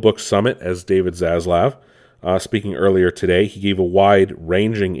Times Deal Book Summit as David Zaslav, speaking earlier today, he gave a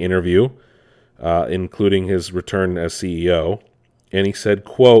wide-ranging interview, including his return as CEO, and he said,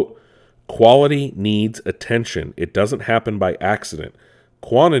 quote, "Quality needs attention. It doesn't happen by accident.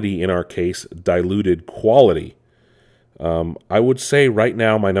 Quantity, in our case, diluted quality. I would say right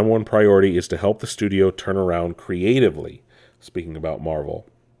now my number one priority is to help the studio turn around creatively," speaking about Marvel.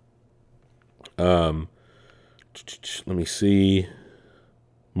 Let me see.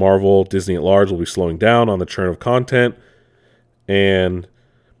 Marvel, Disney at large will be slowing down on the churn of content. And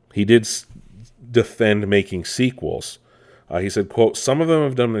he did defend making sequels. He said, quote, "Some of them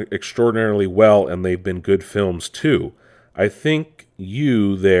have done extraordinarily well, and they've been good films too. I think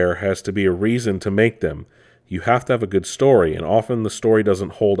there has to be a reason to make them. You have to have a good story, and often the story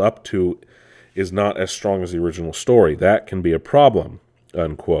doesn't hold up to, is not as strong as the original story. That can be a problem,"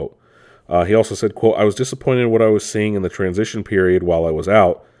 unquote. He also said, quote, "I was disappointed in what I was seeing in the transition period while I was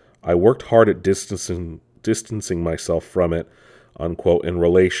out. I worked hard at distancing myself from it," unquote, in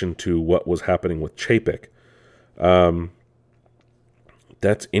relation to what was happening with Chapek.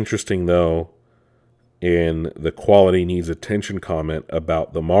 That's interesting, though, in the quality needs attention comment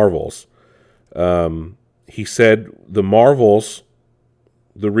about the Marvels. He said the Marvels,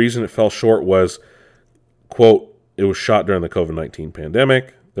 the reason it fell short was, quote, "It was shot during the COVID-19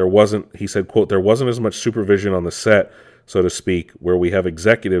 pandemic. He said, quote, "There wasn't as much supervision on the set, so to speak, where we have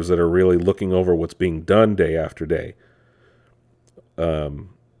executives that are really looking over what's being done day after day."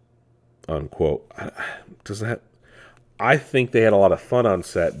 Unquote. I think they had a lot of fun on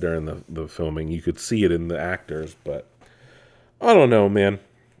set during the filming. You could see it in the actors, but I don't know, man.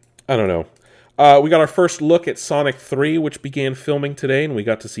 I don't know. We got our first look at Sonic 3, which began filming today, and we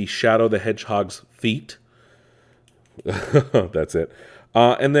got to see Shadow the Hedgehog's feet. That's it.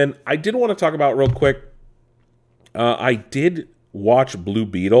 And then I did want to talk about real quick, I did watch Blue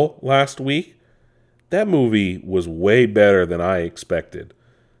Beetle last week. That movie was way better than I expected.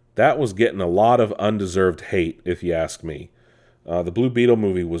 That was getting a lot of undeserved hate, if you ask me. The Blue Beetle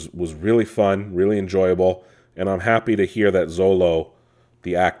movie was really fun, really enjoyable, and I'm happy to hear that Zolo,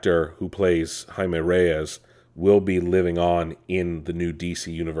 the actor who plays Jaime Reyes, will be living on in the new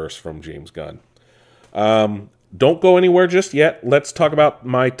DC universe from James Gunn. Don't go anywhere just yet. Let's talk about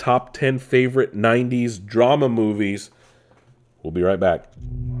my top 10 favorite 90s drama movies. We'll be right back.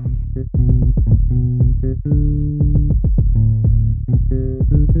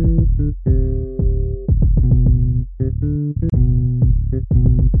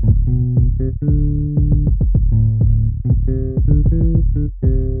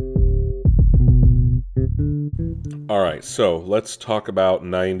 All right, so let's talk about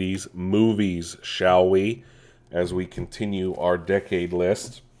 90s movies, shall we? As we continue our decade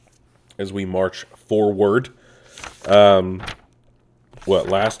list, as we march forward.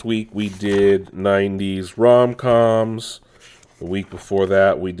 Last week we did 90s rom-coms. The week before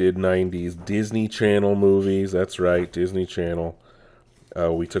that we did 90s Disney Channel movies. That's right, Disney Channel.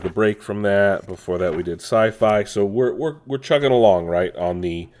 We took a break from that. Before that we did sci-fi. So we're chugging along, right, on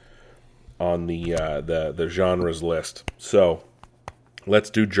the genres list. So let's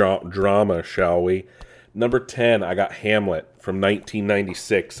do drama, shall we? Number 10, I got Hamlet from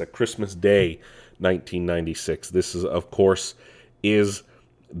 1996, A Christmas Day, 1996. This is, of course, is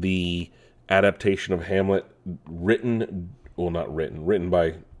the adaptation of Hamlet written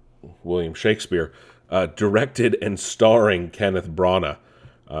by William Shakespeare, directed and starring Kenneth Branagh.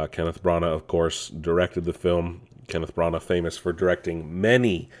 Kenneth Branagh, of course, directed the film. Kenneth Branagh, famous for directing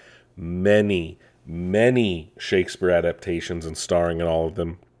many Shakespeare adaptations and starring in all of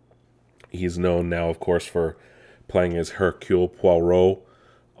them. He's known now, of course, for playing as Hercule Poirot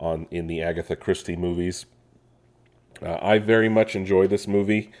in the Agatha Christie movies. I very much enjoy this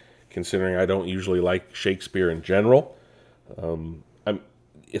movie, considering I don't usually like Shakespeare in general.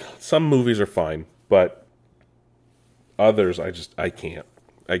 Some movies are fine, but others I can't.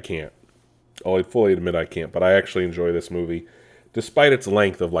 I'll fully admit I can't, but I actually enjoy this movie, despite its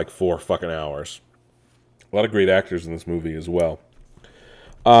length of like 4 fucking hours. A lot of great actors in this movie as well.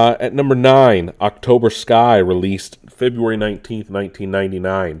 At number 9, October Sky, released February 19th,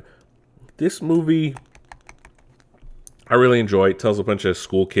 1999. This movie, I really enjoy. It tells a bunch of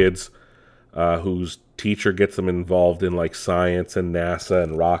school kids whose teacher gets them involved in like science and NASA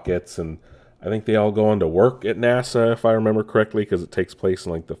and rockets. And I think they all go on to work at NASA, if I remember correctly, because it takes place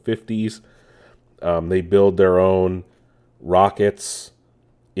in like the 50s. They build their own rockets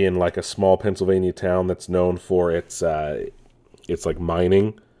in like a small Pennsylvania town that's known for its like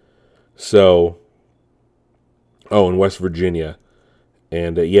mining. So, in West Virginia.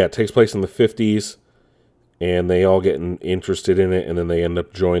 And it takes place in the 50s, and they all get interested in it, and then they end up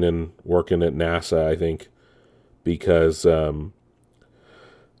working at NASA, I think, because I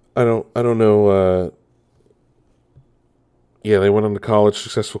don't know. They went on to college,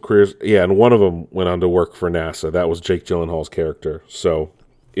 successful careers. Yeah, and one of them went on to work for NASA. That was Jake Gyllenhaal's character. So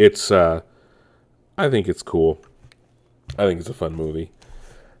it's I think it's cool. I think it's a fun movie.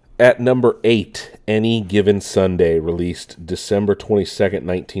 At number 8, Any Given Sunday, released December 22nd,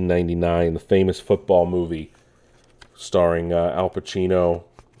 1999, the famous football movie starring Al Pacino,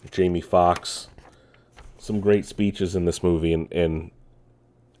 Jamie Foxx. Some great speeches in this movie, and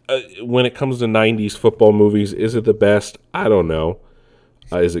when it comes to 90s football movies, is it the best? I don't know.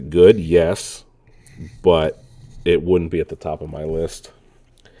 Is it good? Yes, but it wouldn't be at the top of my list.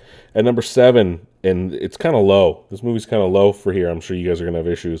 At number 7, and it's kind of low. This movie's kind of low for here. I'm sure you guys are going to have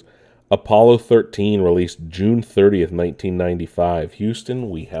issues. Apollo 13, released June 30th, 1995. Houston,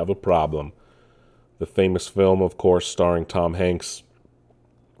 we have a problem. The famous film, of course, starring Tom Hanks,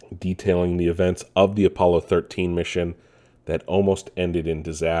 detailing the events of the Apollo 13 mission that almost ended in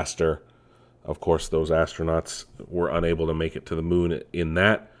disaster. Of course, those astronauts were unable to make it to the moon in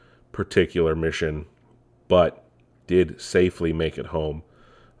that particular mission, but did safely make it home.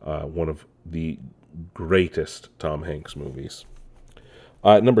 One of the greatest Tom Hanks movies.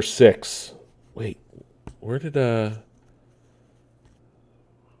 Number 6. Wait, where did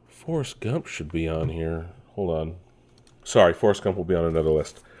Forrest Gump should be on here? Hold on. Sorry, Forrest Gump will be on another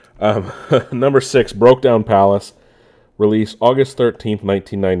list. Number 6, Broke Down Palace, released August 13th,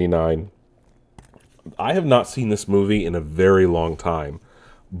 1999. I have not seen this movie in a very long time,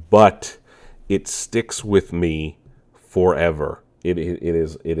 but it sticks with me forever. It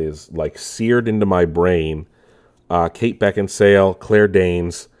is like seared into my brain. Kate Beckinsale, Claire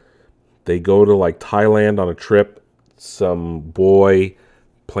Danes, they go to like Thailand on a trip. Some boy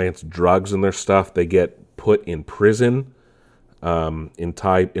plants drugs in their stuff. They get put in prison, in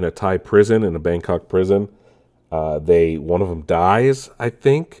a Thai prison, in a Bangkok prison. One of them dies, I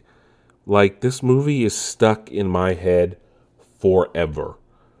think. Like, this movie is stuck in my head forever.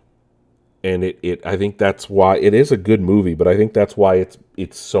 And I think that's why it is a good movie, but I think that's why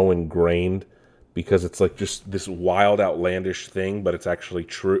it's so ingrained, because it's like just this wild, outlandish thing, but it's actually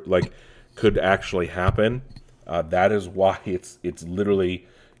true, like could actually happen. That is why it's literally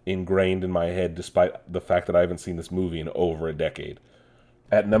ingrained in my head, despite the fact that I haven't seen this movie in over a decade.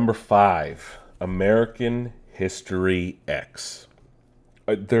 At number 5, American History X.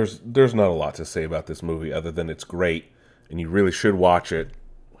 There's not a lot to say about this movie other than it's great, and you really should watch it,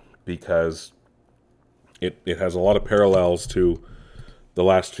 because it has a lot of parallels to the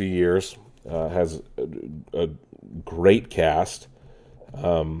last few years. Has a great cast.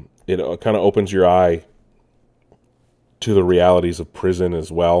 It kind of opens your eye to the realities of prison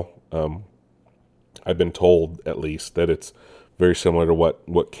as well. I've been told, at least, that it's very similar to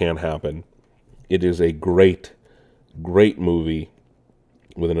what can happen. It is a great movie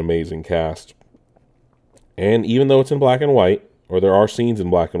with an amazing cast. And even though it's in black and white, or there are scenes in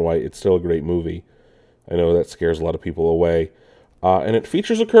black and white, it's still a great movie. I know that scares a lot of people away. And it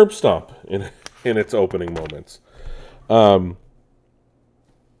features a curb stomp in its opening moments.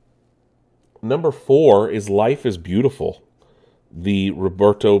 Number 4 is Life is Beautiful, the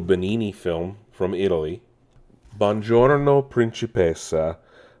Roberto Benigni film from Italy. Buongiorno Principessa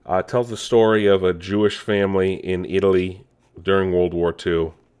tells the story of a Jewish family in Italy during World War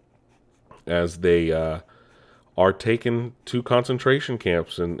II, as they are taken to concentration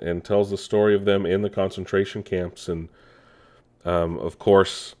camps, and tells the story of them in the concentration camps. And of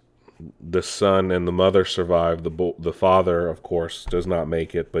course, the son and the mother survive. The father, of course, does not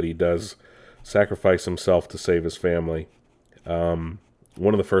make it, but he does sacrifice himself to save his family. One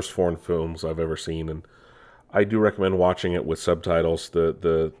of the first foreign films I've ever seen, and I do recommend watching it with subtitles.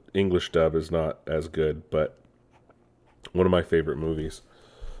 The English dub is not as good, but one of my favorite movies.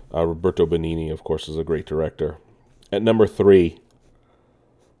 Roberto Benigni, of course, is a great director. At number 3,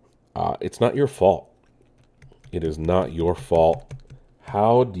 It's Not Your Fault. It is not your fault.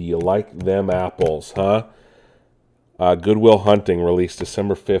 How do you like them apples, huh? Good Will Hunting, released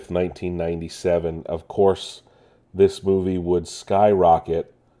December 5th, 1997. Of course, this movie would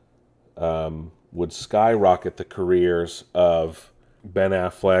skyrocket the careers of Ben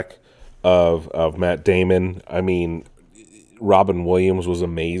Affleck, of Matt Damon. I mean, Robin Williams was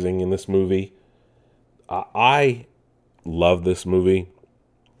amazing in this movie. I love this movie.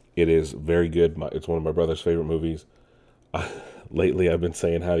 It is very good. It's one of my brother's favorite movies. Lately, I've been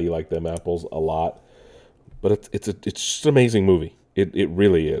saying, "How do you like them apples?" a lot, but it's just an amazing movie. It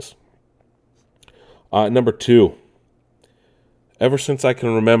really is. Number 2. Ever since I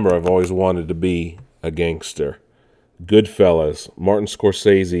can remember, I've always wanted to be a gangster. Goodfellas, one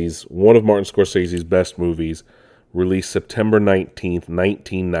of Martin Scorsese's best movies, released September 19th,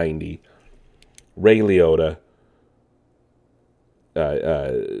 1990. Ray Liotta,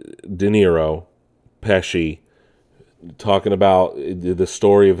 De Niro, Pesci, talking about the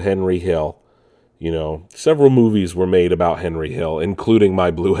story of Henry Hill. You know, several movies were made about Henry Hill, including My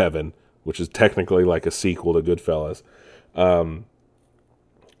Blue Heaven, which is technically like a sequel to Goodfellas.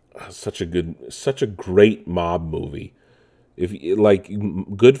 Such a great mob movie. If like,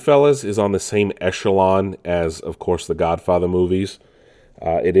 Goodfellas is on the same echelon as, of course, the Godfather movies.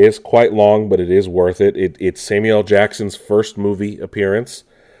 It is quite long, but it is worth it. It's Samuel L. Jackson's first movie appearance.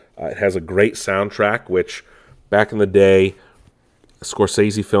 It has a great soundtrack, which back in the day,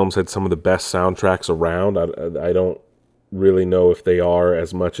 Scorsese films had some of the best soundtracks around. I don't really know if they are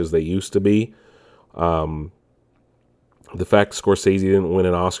as much as they used to be. The fact Scorsese didn't win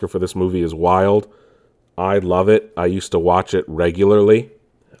an Oscar for this movie is wild. I love it. I used to watch it regularly.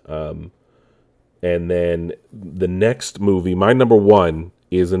 And then the next movie, my number 1,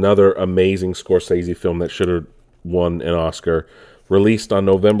 is another amazing Scorsese film that should have won an Oscar. Released on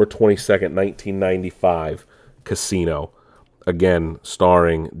November 22nd, 1995, Casino. Again,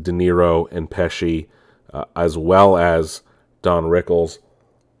 starring De Niro and Pesci, as well as Don Rickles.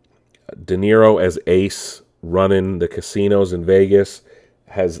 De Niro as Ace, running the casinos in Vegas,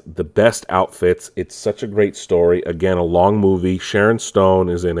 has the best outfits. It's such a great story. Again, a long movie. Sharon Stone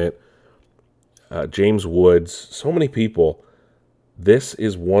is in it. James Woods. So many people This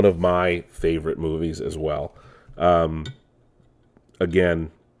is one of my favorite movies as well.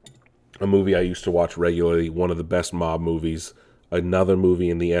 Again, a movie I used to watch regularly, one of the best mob movies, another movie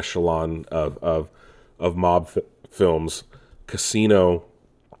in the echelon of mob films. Casino,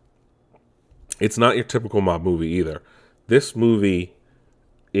 it's not your typical mob movie either. This movie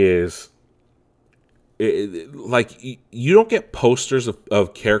is, like, you don't get posters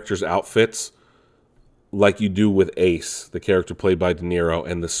of characters' outfits like you do with Ace, the character played by De Niro,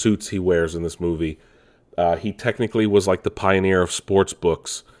 and the suits he wears in this movie. He technically was like the pioneer of sports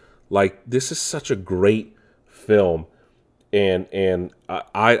books. Like, this is such a great film, and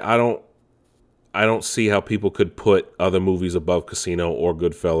I don't see how people could put other movies above Casino or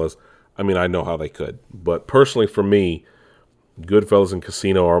Goodfellas. I mean, I know how they could, but personally for me, Goodfellas and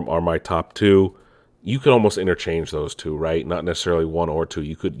Casino are my top two. You could almost interchange those two, right? Not necessarily one or two.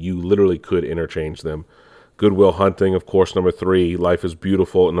 You literally could interchange them. Good Will Hunting, of course, number 3. Life is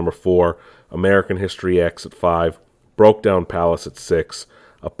Beautiful at number 4. American History X at 5. Broke Down Palace at 6.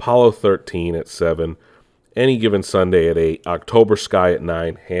 Apollo 13 at 7. Any Given Sunday at 8. October Sky at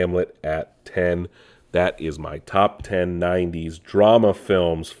 9. Hamlet at 10. That is my top 10 90s drama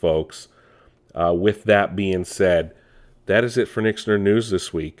films, folks. With that being said, that is it for Nick's Nerd News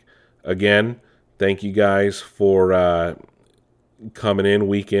this week. Again, thank you guys for coming in,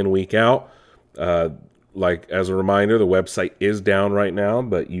 week out. Like, as a reminder, the website is down right now,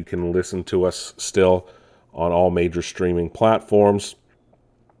 but you can listen to us still on all major streaming platforms.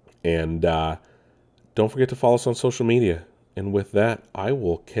 And don't forget to follow us on social media. And with that, I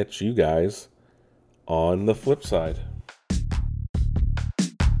will catch you guys on the flip side.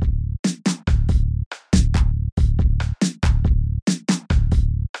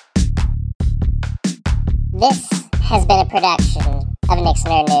 This has been a production of Nick's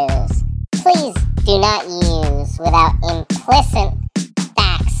Nerd News. Please do not use without implicit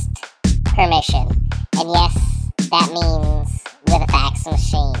faxed permission. And yes, that means